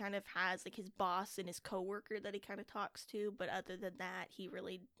job. He kind of has like his boss and his coworker that he kind of talks to. But other than that, he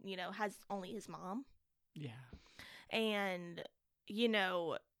really, has only his mom. Yeah. And,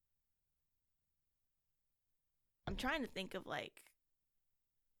 I'm trying to think of like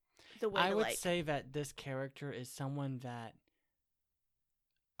the way I to would like. say that this character is someone that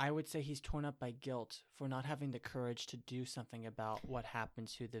I would say he's torn up by guilt for not having the courage to do something about what happened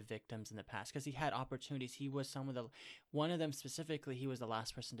to the victims in the past, because he had opportunities. He was one of them specifically, he was the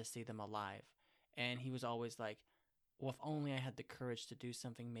last person to see them alive. And he was always like, well, if only I had the courage to do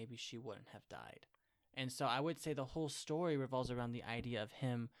something, maybe she wouldn't have died. And so I would say the whole story revolves around the idea of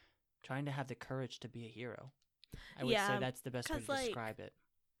him trying to have the courage to be a hero. I would say that's the best way to 'cause, like, describe it.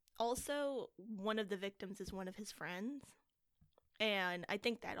 Also, one of the victims is one of his friends. And I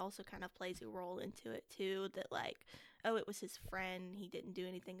think that also kind of plays a role into it too, that like, oh, it was his friend, he didn't do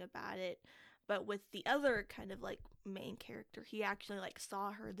anything about it. But with the other kind of like main character, he actually like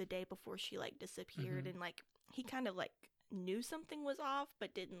saw her the day before she like disappeared, and like he kind of like knew something was off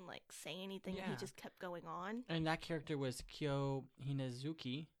but didn't like say anything. Yeah. He just kept going on. And that character was Kyo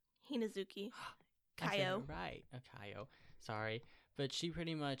Hinazuki. Hinazuki. I said it Kaio. right. Kaio. Sorry. But she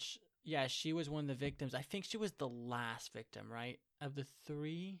pretty much, yeah, she was one of the victims. I think she was the last victim, right? Of the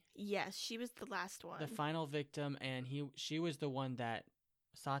three? Yes, she was the last one. The final victim, and she was the one that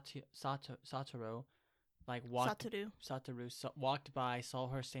Satoru, like walked by, saw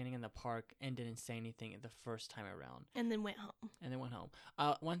her standing in the park, and didn't say anything the first time around. And then went home. And then went home.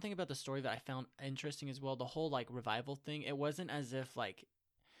 One thing about the story that I found interesting as well, the whole like revival thing, it wasn't as if like,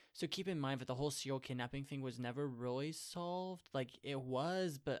 so keep in mind that the whole serial kidnapping thing was never really solved. Like it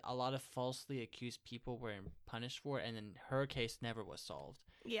was, but a lot of falsely accused people were punished for it, and then her case never was solved.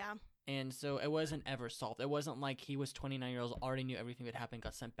 Yeah. And so it wasn't ever solved. It wasn't like he was 29 years old, already knew everything that happened,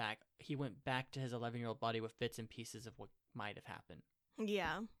 got sent back. He went back to his 11-year-old body with bits and pieces of what might have happened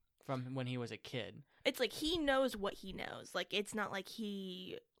Yeah. from when he was a kid. It's like he knows what he knows. Like it's not like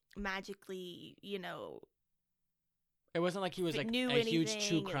he magically, It wasn't like he was like knew a huge true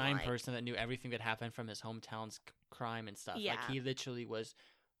anything and, crime like- person that knew everything that happened from his hometown's crime and stuff. Yeah. Like he literally was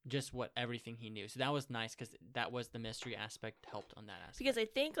just everything he knew. So that was nice because that was the mystery aspect, helped on that aspect. Because I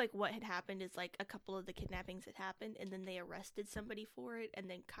think like what had happened is like a couple of the kidnappings had happened and then they arrested somebody for it and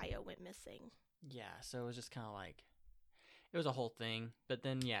then Kaio went missing. Yeah, so it was just kind of like, it was a whole thing. But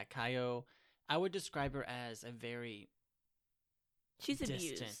then, yeah, Kaio, I would describe her as a very She's distant,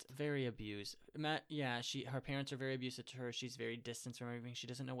 abused. very abused. Her parents are very abusive to her. She's very distant from everything. She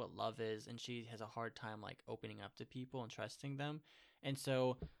doesn't know what love is, and she has a hard time like opening up to people and trusting them. And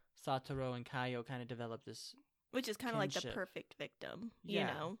so Satoru and Kaio kind of develop this. Which is kind of like the kinship. perfect victim,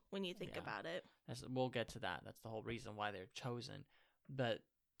 Yeah. when you think Yeah. about it. We'll get to that. That's the whole reason why they're chosen. But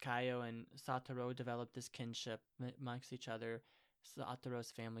Kaio and Satoru develop this kinship amongst each other.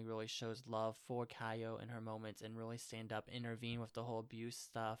 Satoru's family really shows love for Kaio in her moments and really stand up, intervene with the whole abuse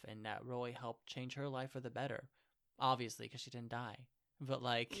stuff, and that really helped change her life for the better. Obviously, because she didn't die. But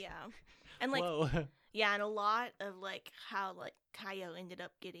like, Yeah. And like whoa. yeah, and a lot of like how like Kaio ended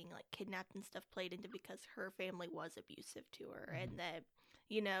up getting like kidnapped and stuff played into because her family was abusive to her and that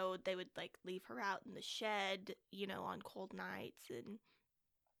they would like leave her out in the shed, on cold nights and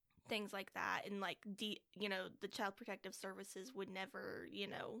things like that, and like the Child Protective Services would never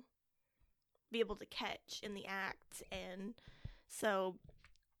be able to catch in the act, and so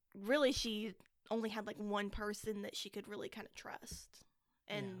really she only had like one person that she could really kind of trust,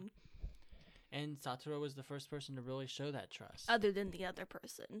 and And Satoru was the first person to really show that trust. other than the other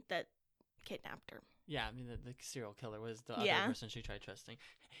person that kidnapped her. Yeah, I mean, the serial killer was the Yeah. other person she tried trusting.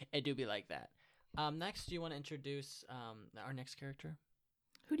 It do be like that. Next, do you want to introduce our next character?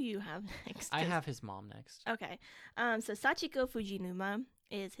 Who do you have next? I have his mom next. Okay. So Sachiko Fujinuma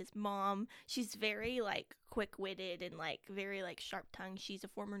is his mom. She's very like quick-witted and like very like sharp-tongued. She's a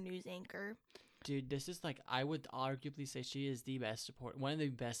former news anchor. Dude, this is like, I would arguably say she is one of the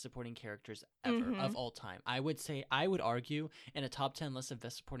best supporting characters ever of all time. I would argue in a top 10 list of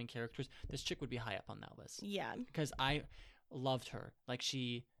best supporting characters, this chick would be high up on that list. Yeah. Because I loved her. Like,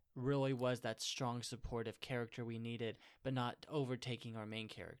 she really was that strong supportive character we needed, but not overtaking our main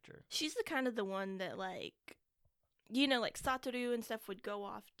character. She's the kind of the one that, like, you know, like Satoru and stuff would go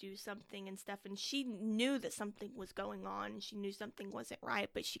off, do something and stuff, and she knew that something was going on, and she knew something wasn't right,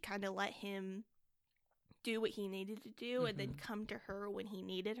 but she kind of let him do what he needed to do and then come to her when he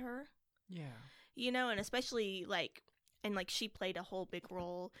needed her. Yeah. You know, and especially, like, and, like, she played a whole big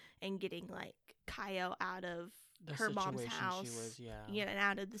role in getting, like, Kaio out of her mom's house. She was, yeah, and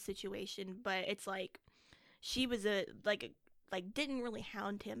out of the situation, but it's like she was didn't really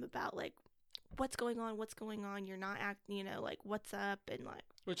hound him about, like, what's going on, you're not acting, you know, like, what's up, and, like,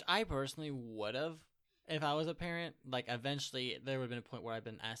 which I personally would have if I was a parent. Like, eventually there would have been a point where I've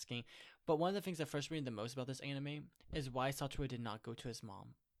been asking, but one of the things that frustrated me the most about this anime is why Satoru did not go to his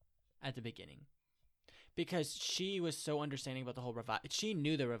mom at the beginning, because she was so understanding about the whole revival. She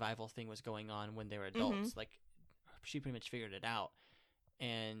knew the revival thing was going on when they were adults. Like, she pretty much figured it out,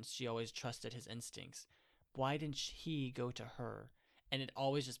 and she always trusted his instincts. Why didn't he go to her? And it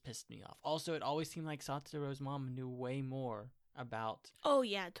always just pissed me off. Also, it always seemed like Satoru's mom knew way more about. Oh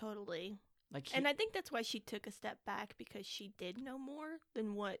yeah, totally. Like, and I think that's why she took a step back, because she did know more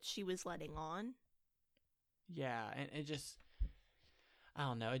than what she was letting on. Yeah, and it just, I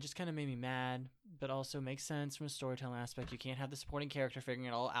don't know, it just kind of made me mad, but also makes sense from a storytelling aspect. You can't have the supporting character figuring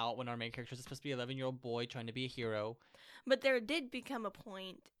it all out when our main character is supposed to be an 11-year-old boy trying to be a hero. But there did become a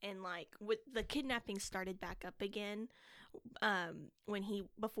point in, like, with the kidnapping started back up again,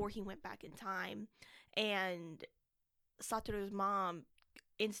 before he went back in time, and Satoru's mom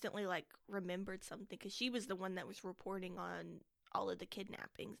instantly, like, remembered something, because she was the one that was reporting on all of the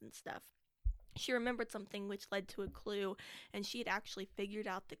kidnappings and stuff. She remembered something which led to a clue, and she had actually figured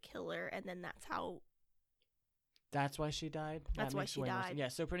out the killer, and then that's why she died? That's why she died. Yeah,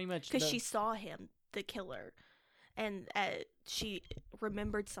 so pretty much... Because she saw him, the killer, and she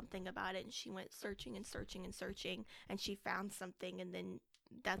remembered something about it, and she went searching and searching and searching, and she found something, and then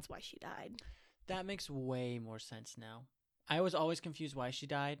that's why she died. That makes way more sense now. I was always confused why she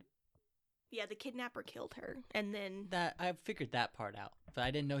died. Yeah, the kidnapper killed her, and then... I figured that part out, but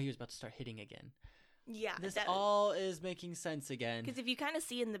I didn't know he was about to start hitting again. Yeah. This all is making sense again. Because if you kind of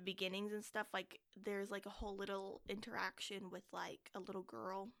see in the beginnings and stuff, like, there's, like, a whole little interaction with, like, a little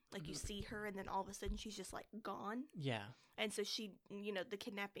girl. Like, you see her, and then all of a sudden she's just, like, gone. Yeah. And so she, you know, the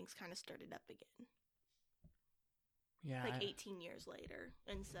kidnappings kind of started up again. Yeah. Like, 18 years later.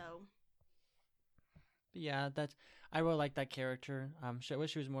 And so... Yeah, I really like that character. I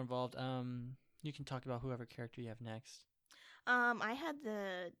wish she was more involved. You can talk about whoever character you have next. I had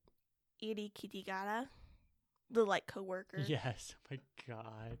the Iri Kitigara, the, like, coworker. Yes. Oh my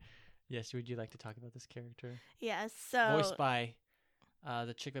god. Yes. Would you like to talk about this character? Yes. So voiced by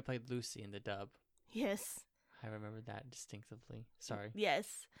the chick that played Lucy in the dub. Yes. I remember that distinctively. Sorry. Yes.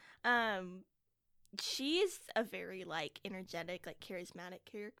 She's a very, like, energetic, like, charismatic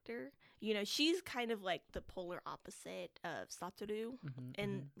character. You know, she's kind of like the polar opposite of Satoru.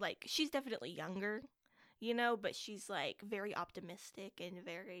 And, like, she's definitely younger, you know, but she's, like, very optimistic and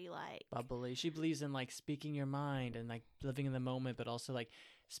very, like... bubbly. She believes in, like, speaking your mind and, like, living in the moment, but also, like,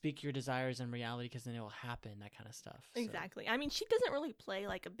 speak your desires in reality because then it will happen, that kind of stuff. So. Exactly. I mean, she doesn't really play,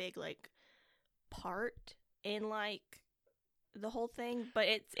 like, a big, like, part in, like... the whole thing, but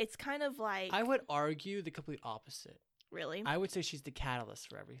it's kind of like... I would argue the complete opposite. Really? I would say she's the catalyst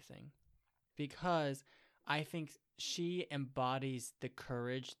for everything, because I think she embodies the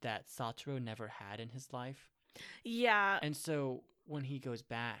courage that Satoru never had in his life. Yeah. And so when he goes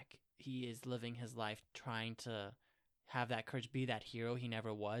back, he is living his life trying to have that courage, be that hero he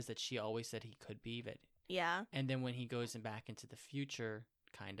never was, that she always said he could be. But yeah. And then when he goes back into the future,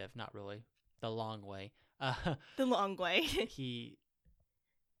 kind of, not really, the long way, the long way.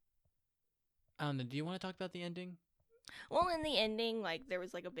 I don't know. Do you want to talk about the ending? Well, in the ending, like, there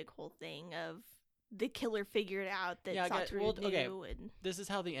was, like, a big whole thing of the killer figured out that Satoru knew. Okay. And... this is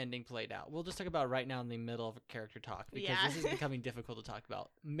how the ending played out. We'll just talk about it right now in the middle of a character talk, because this is becoming difficult to talk about.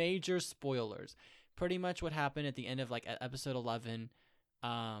 Major spoilers. Pretty much what happened at the end of, like, episode 11,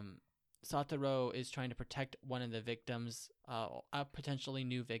 Satoru is trying to protect one of the victims, a potentially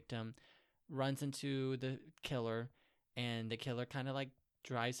new victim, runs into the killer, and the killer kind of, like,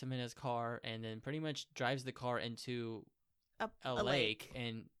 drives him in his car, and then pretty much drives the car into a lake,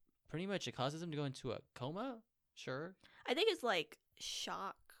 and pretty much it causes him to go into a coma. Sure. I think it's, like,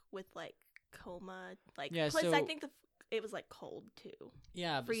 shock with, like, coma. Like, yeah, plus so, I think it was, like, cold too.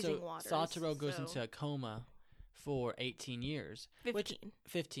 Yeah, freezing water. Satoru goes into a coma for 18 years.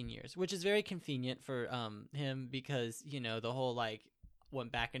 15 years, which is very convenient for him, because, you know, the whole, like,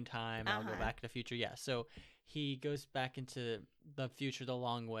 went back in time, I'll go back to the future. Yeah, so he goes back into the future the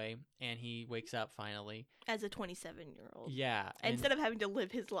long way, and he wakes up finally. As a 27-year-old. Yeah, and, Instead of having to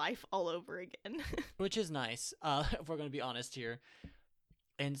live his life all over again. which is nice. If we're gonna be honest here.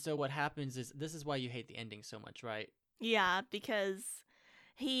 And so what happens is, this is why you hate the ending so much, right? Yeah, because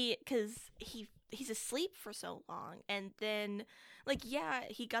he's asleep for so long, and then like, yeah,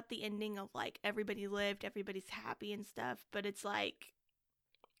 he got the ending of like everybody lived, everybody's happy and stuff, but it's like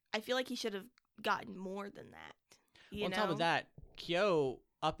I feel like he should have gotten more than that. You On know? top of that, Kyo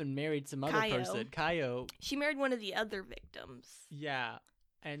up and married some other Kaio. person. Kaio. She married one of the other victims, Yeah.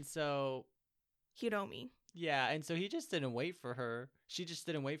 And so Hiromi. yeah, and so he just didn't wait for her. She just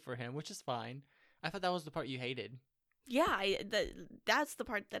didn't wait for him, which is fine. I thought that was the part you hated. Yeah, that's the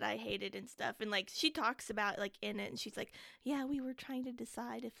part that I hated and stuff. And like, she talks about like in it, and she's like, yeah, we were trying to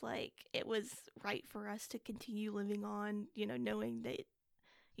decide if like it was right for us to continue living on, you know, knowing that,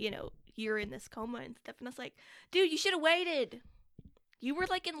 you know, you're in this coma and stuff. And I was like, dude, you should have waited. You were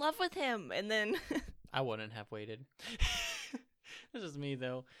like in love with him, and then I wouldn't have waited. This is me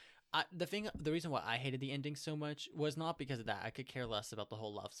though. The reason why I hated the ending so much was not because of that. I could care less about the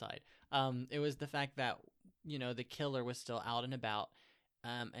whole love side. It was the fact that, you know, the killer was still out and about,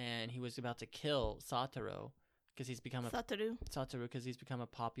 and he was about to kill Satoru because he's become a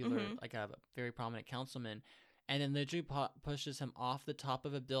popular, like a very prominent councilman, and then literally pushes him off the top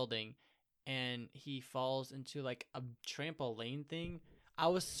of a building, and he falls into like a trampoline thing. I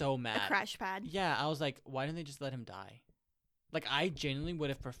was so mad. a crash pad. Yeah, I was like, why didn't they just let him die? Like, I genuinely would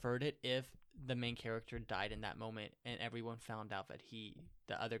have preferred it if the main character died in that moment and everyone found out that the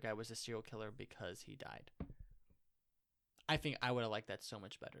other guy was a serial killer because he died. I think I would have liked that so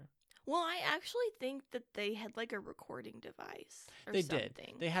much better. Well, I actually think that they had like a recording device or They something.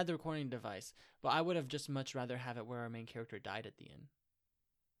 did. They had the recording device, but I would have just much rather have it where our main character died at the end.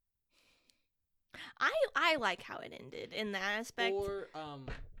 I like how it ended in that aspect. Or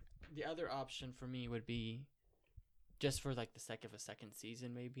the other option for me would be, just for like the sake of a second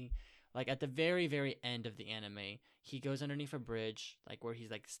season, maybe, like at the very, very end of the anime, he goes underneath a bridge, like where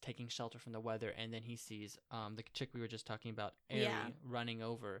he's like taking shelter from the weather, and then he sees the chick we were just talking about, Eri, running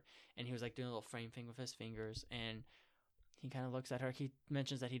over, and he was like doing a little frame thing with his fingers, and he kind of looks at her. He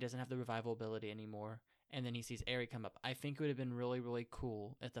mentions that he doesn't have the revival ability anymore, and then he sees Eri come up. I think it would have been really, really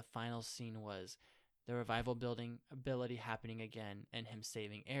cool if the final scene was the revival building ability happening again and him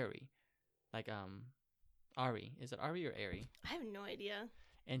saving Eri, like Ari. Is it Ari or Eri? I have no idea.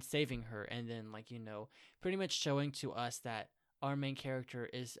 And saving her, and then, like, you know, pretty much showing to us that our main character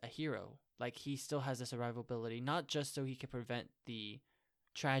is a hero. Like, he still has this survivability, not just so he can prevent the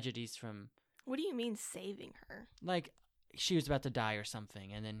tragedies from... What do you mean saving her? Like, she was about to die or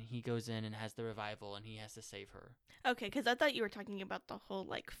something, and then he goes in and has the revival, and he has to save her. Okay, because I thought you were talking about the whole,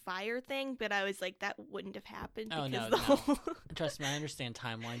 like, fire thing, but I was like, that wouldn't have happened. Oh, because no. whole... Trust me, I understand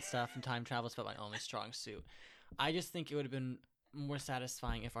timeline stuff, and time travel is about my only strong suit. I just think it would have been more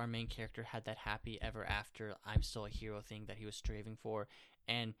satisfying if our main character had that happy ever after I'm still a hero thing that he was striving for.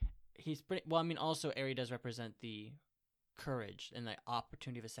 And he's pretty well, I mean, also Eri does represent the courage and the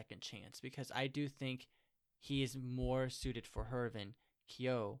opportunity of a second chance, because I do think he is more suited for her than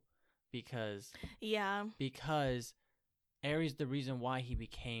Kyo, because Eri's the reason why he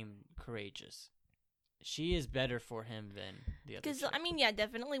became courageous. She is better for him than the other. Because I mean, yeah,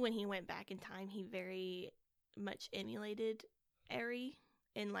 definitely when he went back in time, he very much emulated Eri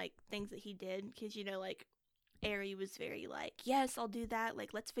in like things that he did, because, you know, like Eri was very like, yes, I'll do that,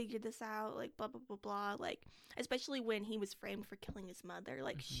 like, let's figure this out, like, blah blah blah blah, like, especially when he was framed for killing his mother,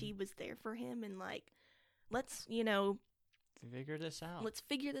 like, she was there for him, and like, let's, you know, figure this out,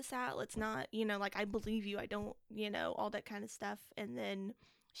 let's not, you know, like, I believe you, I don't, you know, all that kind of stuff. And then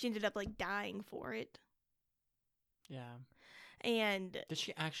she ended up like dying for it. And did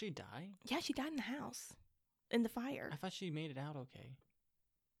she actually die? Yeah, she died in the house in the fire. I thought she made it out okay.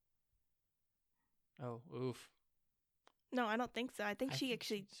 Oh, oof. No, I don't think so. I think she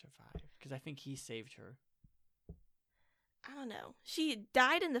actually survived, because I think he saved her. I don't know. She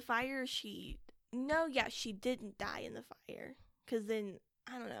died in the fire. She didn't die in the fire, because then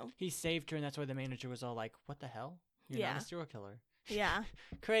I don't know. He saved her, and that's why the manager was all like, "What the hell? You're not a serial killer." Yeah.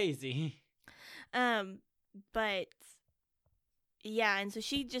 Crazy. But yeah, and so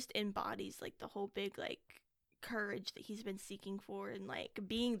she just embodies like the whole big like courage that he's been seeking for, and like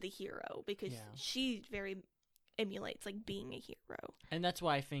being the hero, because she very emulates like being a hero. And that's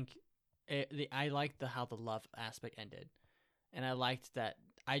why I think I liked how the love aspect ended, and I liked that.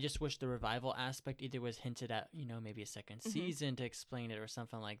 I just wish the revival aspect either was hinted at, you know, maybe a second season to explain it or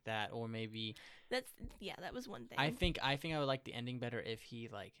something like that, or maybe that was one thing. I think I would like the ending better if he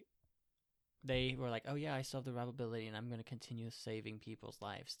like they were like, oh yeah, I still have the ability, and I'm going to continue saving people's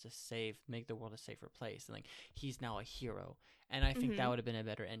lives to make the world a safer place. And like, he's now a hero. And I think that would have been a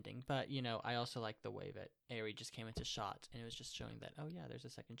better ending. But, you know, I also like the way that Eri just came into shot, and it was just showing that, oh yeah, there's a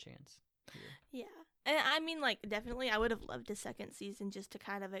second chance here. Yeah. And I mean, like, definitely I would have loved a second season just to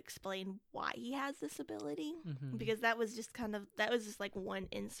kind of explain why he has this ability. Mm-hmm. Because that was just like one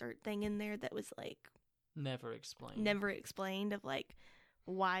insert thing in there that was like Never explained of like,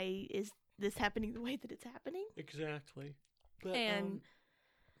 why is this happening the way that it's happening? Exactly. But,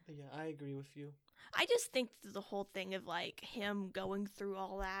 but yeah, I agree with you. I just think the whole thing of like him going through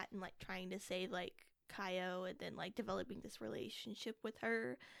all that and like trying to save like Kaio and then like developing this relationship with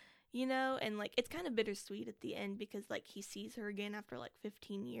her, you know, and like it's kind of bittersweet at the end because like he sees her again after like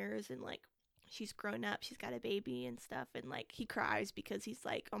 15 years and like she's grown up, she's got a baby and stuff, and like he cries because he's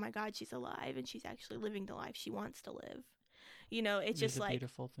like, oh my god, she's alive and she's actually living the life she wants to live. You know, it's just like a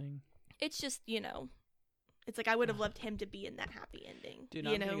beautiful thing. It's just, you know, it's like I would have loved him to be in that happy ending. Dude,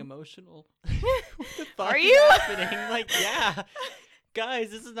 I'm getting emotional. What the fuck Are is you? happening? Like, yeah.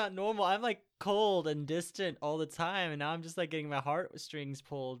 Guys, this is not normal. I'm like cold and distant all the time, and now I'm just like getting my heartstrings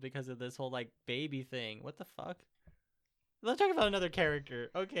pulled because of this whole like baby thing. What the fuck? Let's talk about another character.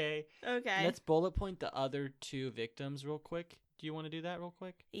 Okay. Okay. Let's bullet point the other two victims real quick. Do you want to do that real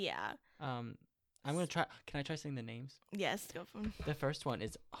quick? Yeah. I'm gonna try. Can I try saying the names? Yes, go for it. The first one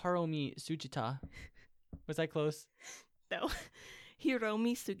is Haruomi Sujita. Was I close? No.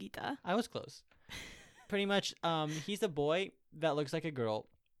 Hiromi Sugita. I was close. Pretty much, he's a boy that looks like a girl.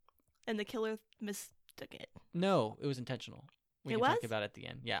 And the killer mistook it. No, it was intentional. We It can was? talk about it at the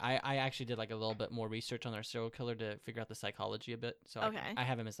end. Yeah, I actually did like a little bit more research on our serial killer to figure out the psychology a bit. So Okay. I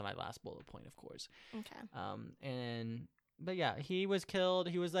have him as my last bullet point, of course. Okay. But yeah, he was killed.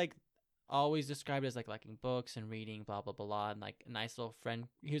 He was like always described as like liking books and reading, blah blah blah, blah, and like a nice little friend.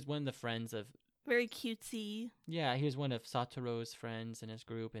 He was one of the friends of. Very cutesy. Yeah, he was one of Satoru's friends in his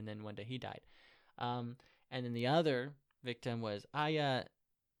group, and then one day he died. And then the other victim was Aya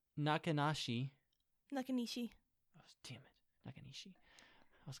Nakanishi. Nakanishi. Oh, damn it, Nakanishi.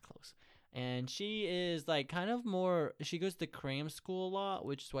 I was close. And she is like kind of more. She goes to cram school a lot,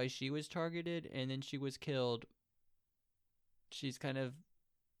 which is why she was targeted, and then she was killed. She's kind of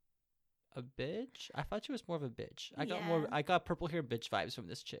a bitch. I thought she was more of a bitch. I got purple hair bitch vibes from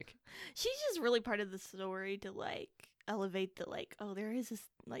this chick. She's just really part of the story to like elevate the like, oh, there is this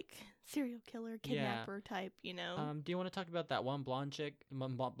like serial killer kidnapper type, you know. Do you want to talk about that one blonde chick,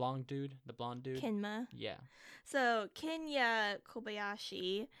 blonde dude, the blonde dude? Kenma. Yeah. So Kenya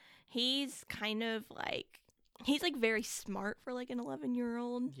Kobayashi, he's kind of like he's like very smart for like an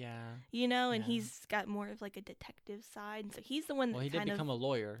 11-year-old. Yeah. You know, and Yeah. he's got more of like a detective side. And so he's the one that Well, he did become a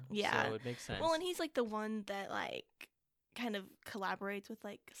lawyer. Yeah. So it makes sense. Well, and he's like the one that like kind of collaborates with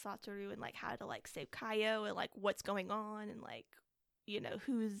like Satoru and like how to like save Kaio and like what's going on and like, you know,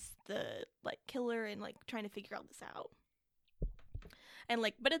 who's the like killer and like trying to figure all this out. And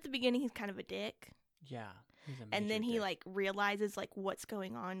like, but at the beginning he's kind of a dick. Yeah. He's a And then major he dick. like realizes like what's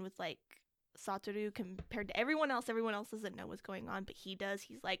going on with like Satoru compared to everyone else. Everyone else doesn't know what's going on, but he does.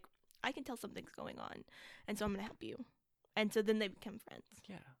 He's like, I can tell something's going on, and so I'm gonna help you. And so then they become friends.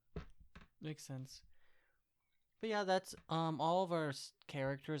 Yeah. Makes sense. But yeah, that's all of our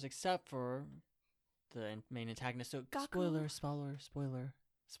characters except for the main antagonist. So Gaku.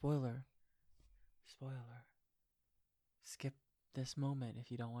 spoiler. Skip this moment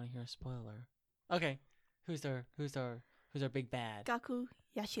if you don't want to hear a spoiler. Okay, who's our big bad? Gaku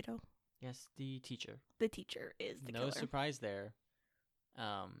Yashiro, Yes, the teacher. the teacher, is the No killer. surprise there.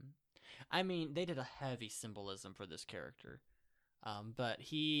 I mean, they did a heavy symbolism for this character. But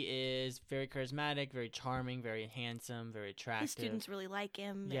he is very charismatic, very charming, very handsome, very attractive. His students really like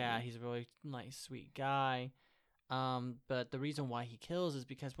him. Yeah, and he's a really nice, sweet guy. But the reason why he kills is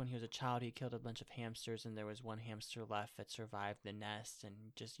because when he was a child, he killed a bunch of hamsters, and there was one hamster left that survived the nest, and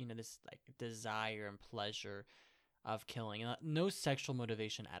just, you know, this like desire and pleasure of killing. No sexual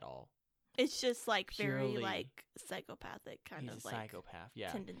motivation at all. it's just like very Purely- like psychopathic kind He's of a like psychopath, yeah.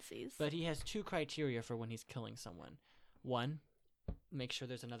 tendencies. But he has two criteria for when he's killing someone. One, make sure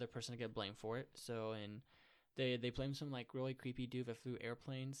there's another person to get blamed for it. So they blame some like really creepy dude that flew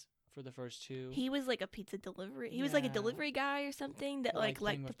airplanes for the first two. he was like a pizza delivery. He was like a Yeah. to guy or something that Like like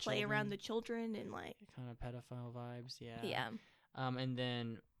playing to with play around children. the children and like Kind of pedophile vibes, yeah. yeah. And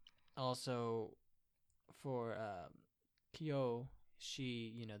then also for Kyo,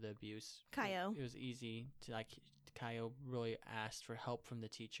 she, you know, the abuse. Kaio. It was easy to like. Kaio really asked for help from the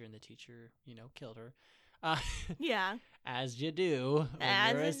teacher, and the teacher, you know, killed her. Yeah. As you do. when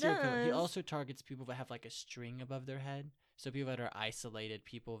As you're a it serial killer. He does. also targets people that have like a string above their head. So people that are isolated,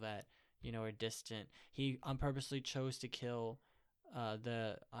 people that, or distant. He purposely chose to kill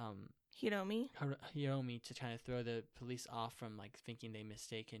the Hiromi. Hiromi to kind of throw the police off from like thinking they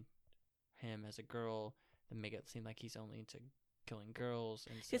mistaken him as a girl and make it seem like he's only into killing girls.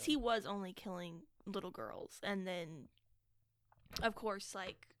 And Because he was only killing little girls, and then of course,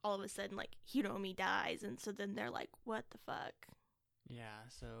 like, all of a sudden, like, Hiromi dies, and so then they're like, what the fuck? Yeah,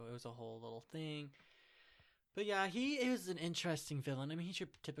 so it was a whole little thing. But yeah, he is an interesting villain. I mean, he's your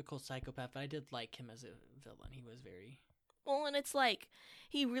typical psychopath, but I did like him as a villain. He was very... Well, and it's like,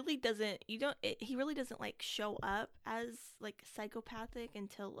 he really doesn't, he really doesn't, like, show up as, like, psychopathic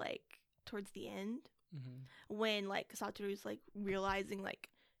until, like, towards the end. Mm-hmm. When, like, Satoru's, like, realizing, like,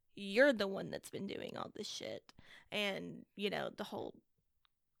 you're the one that's been doing all this shit. And, the whole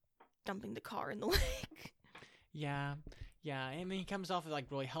dumping the car in the lake. Yeah. I mean, he comes off as like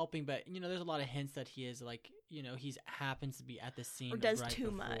really helping, but there's a lot of hints that he is like, he's happens to be at the scene or does right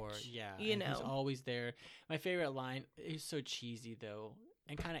too before. much. Yeah, and he's always there. My favorite line is so cheesy though,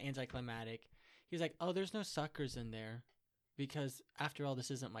 and kind of anticlimactic. He's like, "Oh, there's no suckers in there, because after all,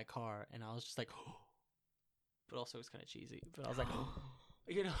 this isn't my car." And I was just like, oh. But also it's kind of cheesy. But I was like, God,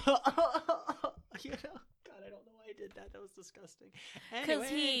 I don't know why I did that. That was disgusting. Because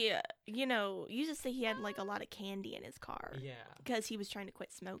Anyway. you just say he had, like, a lot of candy in his car. Yeah. Because he was trying to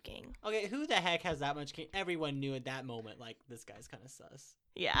quit smoking. Okay, who the heck has that much candy? Everyone knew at that moment, like, this guy's kind of sus.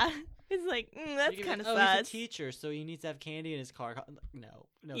 Yeah. It's like, that's kind of sus. He's a teacher, so he needs to have candy in his car. No.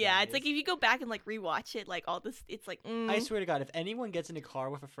 Yeah, it's like, if you go back and, like, rewatch it, like, all this, it's like, I swear to God, if anyone gets in a car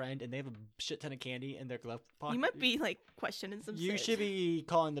with a friend and they have a shit ton of candy in their glove pocket... You might be, like, questioning some You shit. should be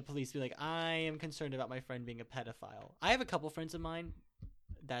calling the police, be like, I am concerned about my friend being a pedophile. I have a couple friends of mine.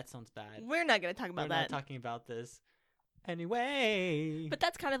 That sounds bad. We're not going to talk about We're that. not talking about this. Anyway. But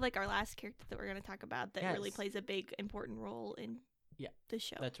that's kind of, like, our last character that we're going to talk about that really Yes. plays a big, important role in the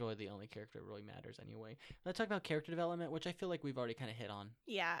show. That's really the only character that really matters anyway. Let's talk about character development, which I feel like we've already kind of hit on.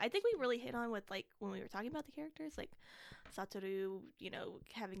 Yeah, I think we really hit on with, like, when we were talking about the characters, like, Satoru,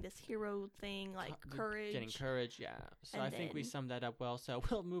 having this hero thing, like, courage. Getting courage, yeah. So And I think we then- summed that up well. So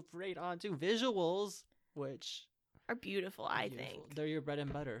we'll move right on to visuals, which... Are beautiful, I beautiful. think. They're your bread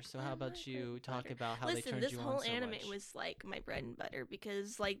and butter. So how They're about my you bread and talk butter. about how they Listen, turned this you whole on so anime much? was, like, my bread and butter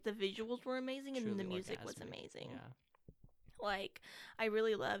because, like, the visuals were amazing and Truly the music was orgasmic. amazing. Yeah. Like, I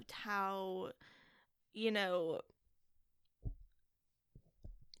really loved how,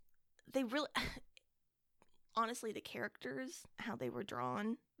 they really, honestly, the characters, how they were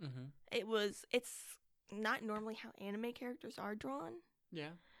drawn, Mm-hmm. it's not normally how anime characters are drawn, Yeah.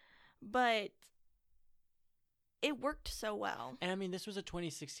 but it worked so well. And I mean, this was a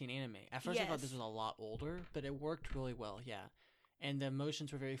 2016 anime. At first, I thought this Yes. was a lot older, but it worked really well. Yeah. And the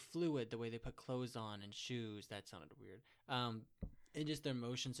emotions were very fluid. The way they put clothes on and shoes, that sounded weird. And just their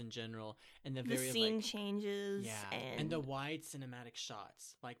emotions in general, and the The very scene like, changes, yeah, and the wide cinematic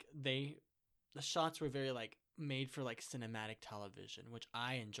shots. Like the shots were very like made for like cinematic television, which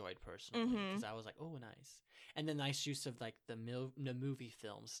I enjoyed personally because I was like, oh, nice. And the nice use of like the movie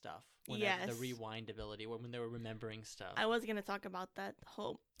film stuff. When the Yes. rewind ability, when they were remembering stuff. I was gonna talk about that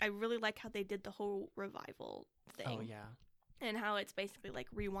whole. I really like how they did the whole revival thing. Oh yeah. And how it's basically like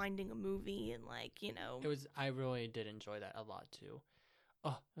rewinding a movie and like, It was. I really did enjoy that a lot too.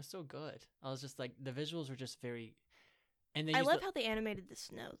 Oh, it was so good. I was just like the visuals were just very. And they I used love the- how they animated the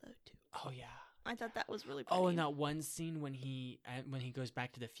snow though too. Oh yeah. I thought that was really pretty. Oh, and that one scene when he goes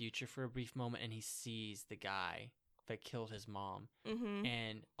back to the future for a brief moment and he sees the guy that killed his mom, Mm-hmm.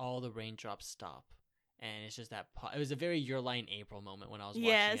 and all the raindrops stop, and it's just that. It was a very Your Lie in April moment when I was watching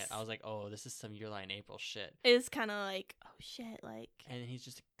Yes. it. I was like, oh, this is some Your Lie in April shit. It's kind of like, oh shit, like. And then he's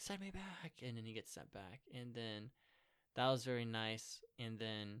just like, send me back, and then he gets sent back, and then that was very nice. And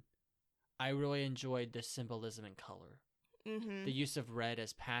then I really enjoyed the symbolism in color. Mm-hmm. The use of red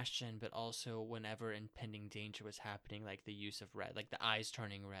as passion, but also whenever impending danger was happening, like the use of red, like the eyes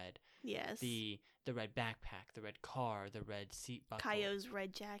turning red, Yes. the red backpack, the red car, the red seat buckle. Kaio's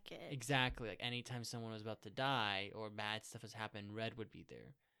red jacket. Exactly. Like anytime someone was about to die or bad stuff was happening, red would be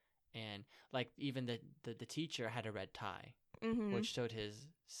there. And like even the teacher had a red tie, Mm-hmm. which showed his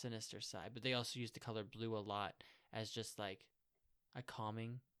sinister side. But they also used the color blue a lot as just like a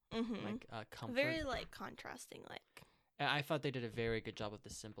calming, Mm-hmm. like comfort. Very like contrasting, like. I thought they did a very good job with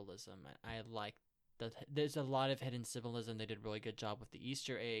the symbolism. I like that. There's a lot of hidden symbolism. They did a really good job with the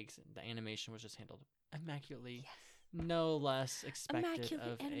Easter eggs. The animation was just handled immaculately. Yes. No less expected Immaculate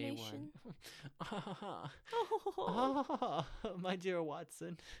of animation. A1. Oh. My dear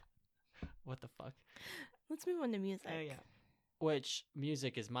Watson. What the fuck? Let's move on to music. Yeah. Which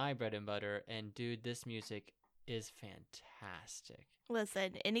music is my bread and butter, and dude, this music is fantastic.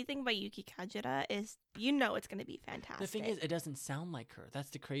 Listen, anything by Yuki Kajira is, it's going to be fantastic. The thing is, it doesn't sound like her.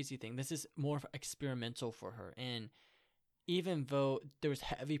 That's the crazy thing. This is more experimental for her. And even though there was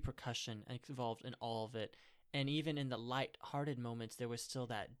heavy percussion involved in all of it, and even in the light-hearted moments, there was still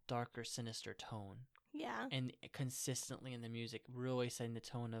that darker, sinister tone. Yeah. And consistently in the music, really setting the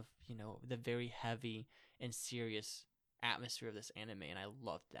tone of, the very heavy and serious atmosphere of this anime. And I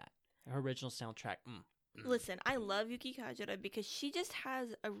loved that. Her original soundtrack, Listen, I love Yuki Kajira because she just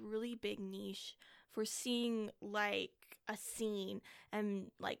has a really big niche for seeing like a scene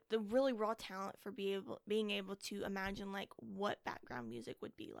and like the really raw talent for being able to imagine like what background music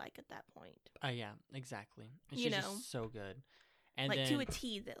would be like at that point. Yeah, exactly. And she's just so good. And like then, to a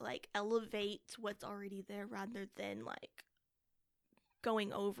T that like elevates what's already there rather than like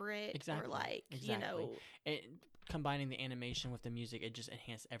going over it. Exactly. Or like, It, combining the animation with the music, it just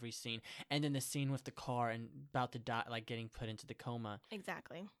enhanced every scene. And then the scene with the car and about to die, like getting put into the coma.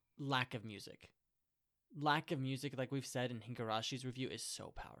 Exactly. Lack of music, like we've said in Higarashi's review, is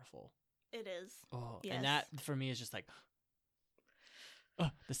so powerful. It is. Oh, yes. And that for me is just like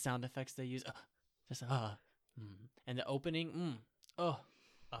the sound effects they use, and the opening, I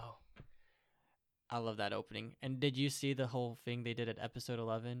love that opening. And did you see the whole thing they did at episode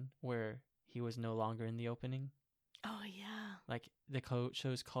 11 where he was no longer in the opening? Oh yeah. Like the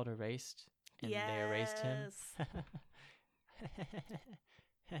show's called Erased, and yes. they erased him.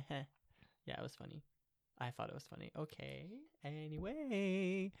 Yeah, it was funny. I thought it was funny. Okay.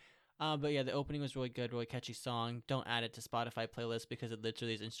 Anyway. But yeah, the opening was really good, really catchy song. Don't add it to Spotify playlist because it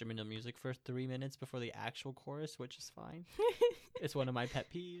literally is instrumental music for 3 minutes before the actual chorus, which is fine. It's one of my pet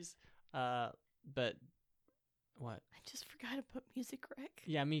peeves. But what? I just forgot to put music rec.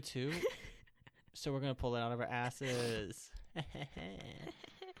 Yeah, me too. So we're gonna pull it out of our asses.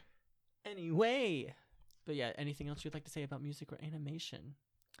 Anyway. But yeah, anything else you'd like to say about music or animation?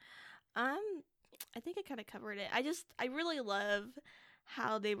 I think I kind of covered it. I really love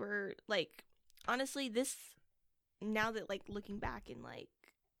how they were like, honestly, this, now that like looking back and like,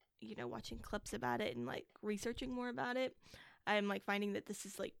 watching clips about it and like researching more about it, I'm like finding that this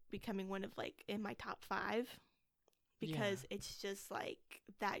is like becoming one of like in my top 5 because it's just like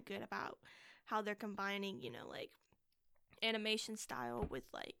that good about how they're combining, like animation style with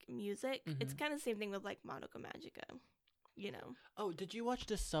like music. Mm-hmm. It's kind of the same thing with like Madoka Magica, Oh, did you watch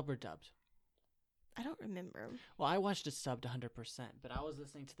this sub or dubbed? I don't remember. Well, I watched it subbed 100%, but I was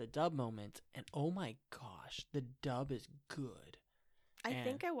listening to the dub moment, and oh my gosh, the dub is good. I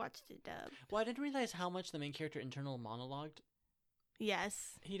think I watched it dubbed. Well, I didn't realize how much the main character internal monologued.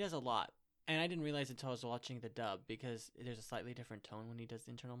 Yes. He does a lot. And I didn't realize until I was watching the dub because there's a slightly different tone when he does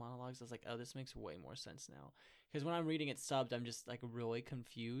the internal monologues. I was like, oh, this makes way more sense now. Because when I'm reading it subbed, I'm just like really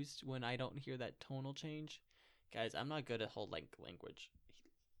confused when I don't hear that tonal change. Guys, I'm not good at whole language.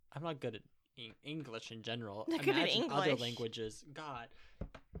 I'm not good at English in general. Not good at English. Other languages. God.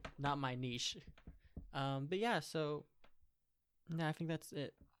 Not my niche. But yeah, so yeah, I think that's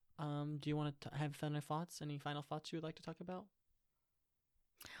it. Do you want to have final thoughts? Any final thoughts you would like to talk about?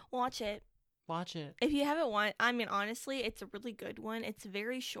 Watch it. Watch it. If you haven't watched, I mean, honestly, it's a really good one. It's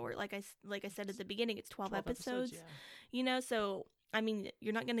very short. Like I said at the beginning, it's 12 episodes. Yeah. So I mean,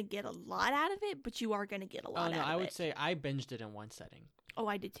 you're not gonna get a lot out of it, but you are gonna get a lot out of it. I would say I binged it in one setting. Oh,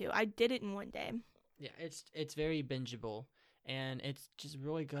 I did too. I did it in one day. Yeah, it's very bingeable, and it's just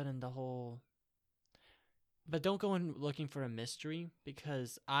really good in the whole. But don't go in looking for a mystery,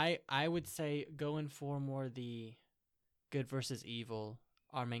 because I would say go in for more the good versus evil.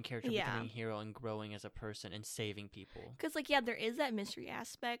 Our main character becoming a hero and growing as a person and saving people. Because, like, there is that mystery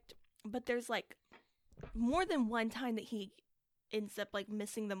aspect, but there's, like, more than one time that he ends up, like,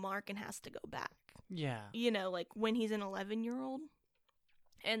 missing the mark and has to go back. Yeah. Like, when he's an 11-year-old.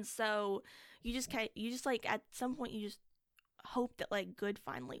 And so, you just, like, at some point, you just hope that, like, good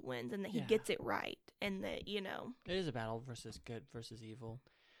finally wins and that he gets it right. And that, It is a battle versus good versus evil.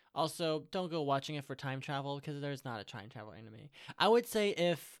 Also, don't go watching it for time travel, because there's not a time travel anime. I would say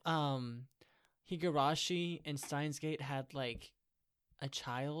if Higurashi and Steins Gate had like a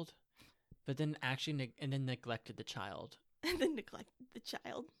child, but then actually neglected the child. And then neglected the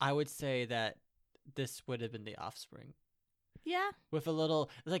child. I would say that this would have been the offspring. Yeah. With a little,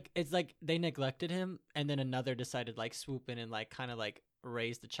 it's like they neglected him, and then another decided like swoop in and like kind of like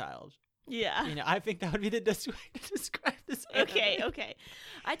raise the child. Yeah. I think that would be the best way to describe this anime. Okay.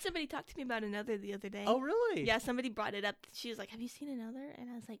 I had somebody talk to me about Another the other day. Oh, really? Yeah, somebody brought it up. She was like, have you seen Another?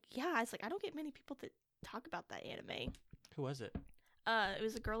 And I was like, yeah. I was like, I don't get many people that talk about that anime. Who was it? It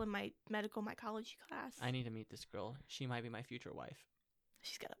was a girl in my medical mycology class. I need to meet this girl. She might be my future wife.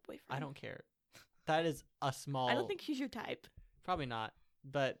 She's got a boyfriend. I don't care. That is a small. I don't think she's your type. Probably not,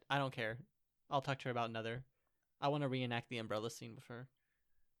 but I don't care. I'll talk to her about another. I want to reenact the umbrella scene with her.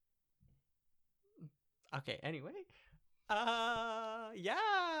 Okay, anyway.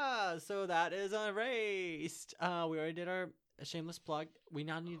 Yeah, so that is erased. We already did our shameless plug. We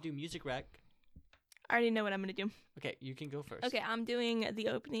now need to do music rec. I already know what I'm going to do. Okay, you can go first. Okay, I'm doing the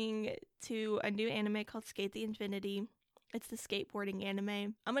opening to a new anime called Skate the Infinity. It's the skateboarding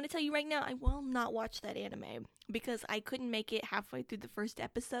anime. I'm going to tell you right now, I will not watch that anime because I couldn't make it halfway through the first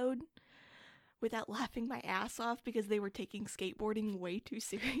episode without laughing my ass off because they were taking skateboarding way too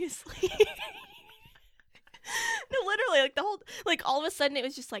seriously. No, literally, like the whole, like all of a sudden it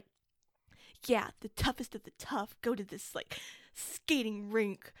was just like, yeah, the toughest of the tough go to this like skating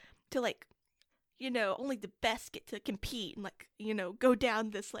rink to like, you know, only the best get to compete and like, you know, go down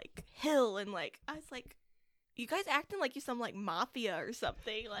this like hill and like, I was like, you guys acting like you some like mafia or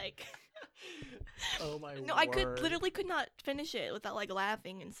something, like. Oh my No, word. I could not finish it without like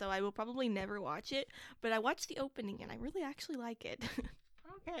laughing, and so I will probably never watch it. But I watched the opening, and I really actually like it.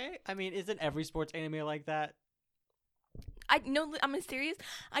 Okay. I mean, isn't every sports anime like that? I'm serious.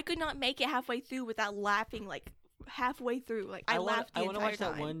 I could not make it halfway through without laughing like halfway through. Like I laughed the I want to entire watch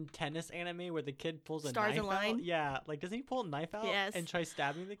time. that one tennis anime where the kid pulls a Stars knife Align? out. Yeah, like doesn't he pull a knife out Yes. and try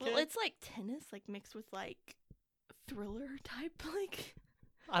stabbing the kid? Well, it's like tennis, like mixed with like thriller type, like.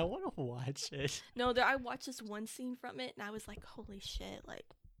 I want to watch it. No, I watched this one scene from it, and I was like, "Holy shit!" Like,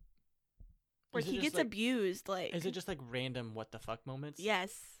 where Is it he just, gets like- abused. Like, Is it just like random what the fuck moments?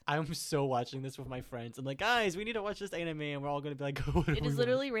 Yes, I'm so watching this with my friends. I'm like, guys, we need to watch this anime, and we're all gonna be like, what do it we is watch?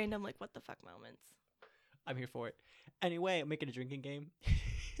 literally random. Like, what the fuck moments. I'm here for it. Anyway, I'm making a drinking game.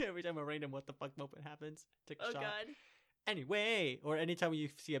 Every time a random what the fuck moment happens, take a Oh shot. god. Anyway, or anytime you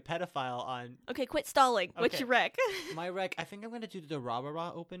see a pedophile on Okay, quit stalling. What's Okay. your rec? my rec, I think I'm gonna do the Ra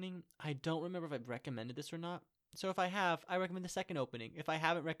opening. I don't remember if I've recommended this or not. So if I have, I recommend the second opening. If I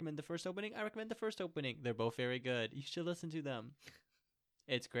haven't recommended the first opening, I recommend the first opening. They're both very good. You should listen to them.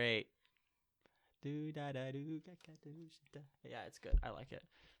 It's great. Do da da do ga ga do sh- da. Yeah, it's good. I like it.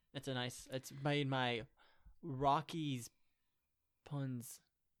 It's a nice. It's made my Rocky's puns.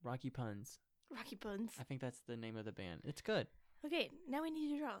 Rocky puns. Rocky Buns. I think that's the name of the band. It's good. Okay, now we need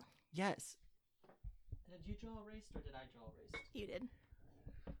to draw. Yes. Did you draw erased or did I draw erased? You did.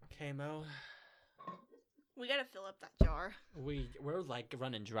 Okay, Mo. We gotta fill up that jar. We're like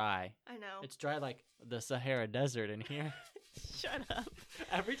running dry. I know. It's dry like the Sahara Desert in here. Shut up.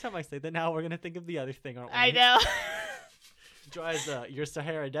 Every time I say that now, we're gonna think of the other thing, aren't we? I know. Dry as your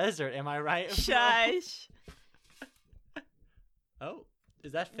Sahara Desert. Am I right? Mo? Shush. Oh,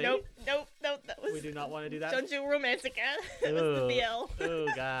 is that fake? Nope. That was. We do not want to do that. Don't do Romantica. That was the BL. Oh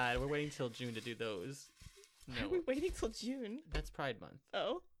God, we're waiting till June to do those. Are No, we waiting till June? that's Pride Month.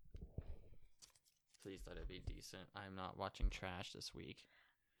 Oh. Please let it be decent. I'm not watching trash this week.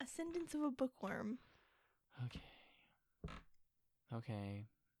 Ascendance of a Bookworm. Okay. Okay.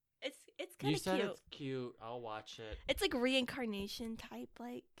 It's kind You of said cute. it's cute. I'll watch it. It's like reincarnation type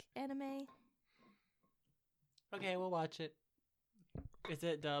like anime. Okay, we'll watch it. Is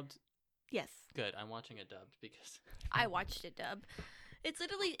it dubbed? Yes. Good. I'm watching it dubbed because I watched it dub.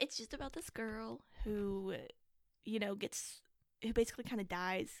 It's just about this girl who, you know, who basically kind of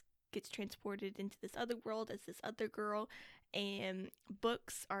dies, gets transported into this other world as this other girl, and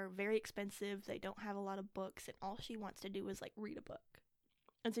books are very expensive. They don't have a lot of books, and all she wants to do is like read a book.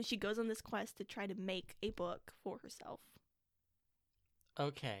 And so she goes on this quest to try to make a book for herself.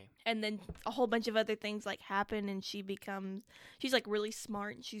 Okay. And then a whole bunch of other things like happen, and she's like really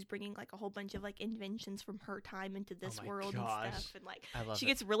smart, and she's bringing like a whole bunch of like inventions from her time into this my world gosh. and stuff, and like I love she it.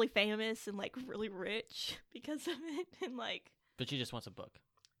 gets really famous and like really rich because of it, and like But she just wants a book.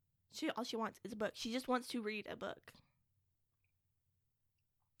 all she wants is a book. She just wants to read a book.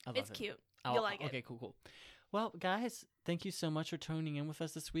 I love It's it. cute. I'll- You'll like it. Okay, cool. Well, guys, thank you so much for tuning in with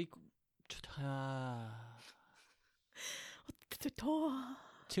us this week.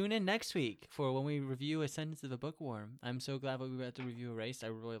 Tune in next week for when we review Ascendance of a Bookworm. I'm so glad that we got to review Erased. I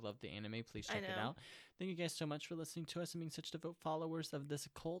really love the anime. Please I check it know. out. Thank you guys so much for listening to us and being such devout followers of this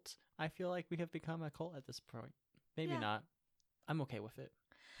cult. I feel like we have become a cult at this point. Maybe Yeah. not. I'm okay with it.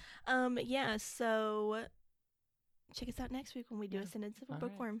 Yeah, so check us out next week when we do Yeah. Ascendance of a All right.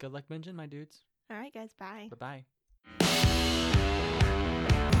 Bookworm. Good luck, binging, my dudes. All right, guys, bye. Bye-bye.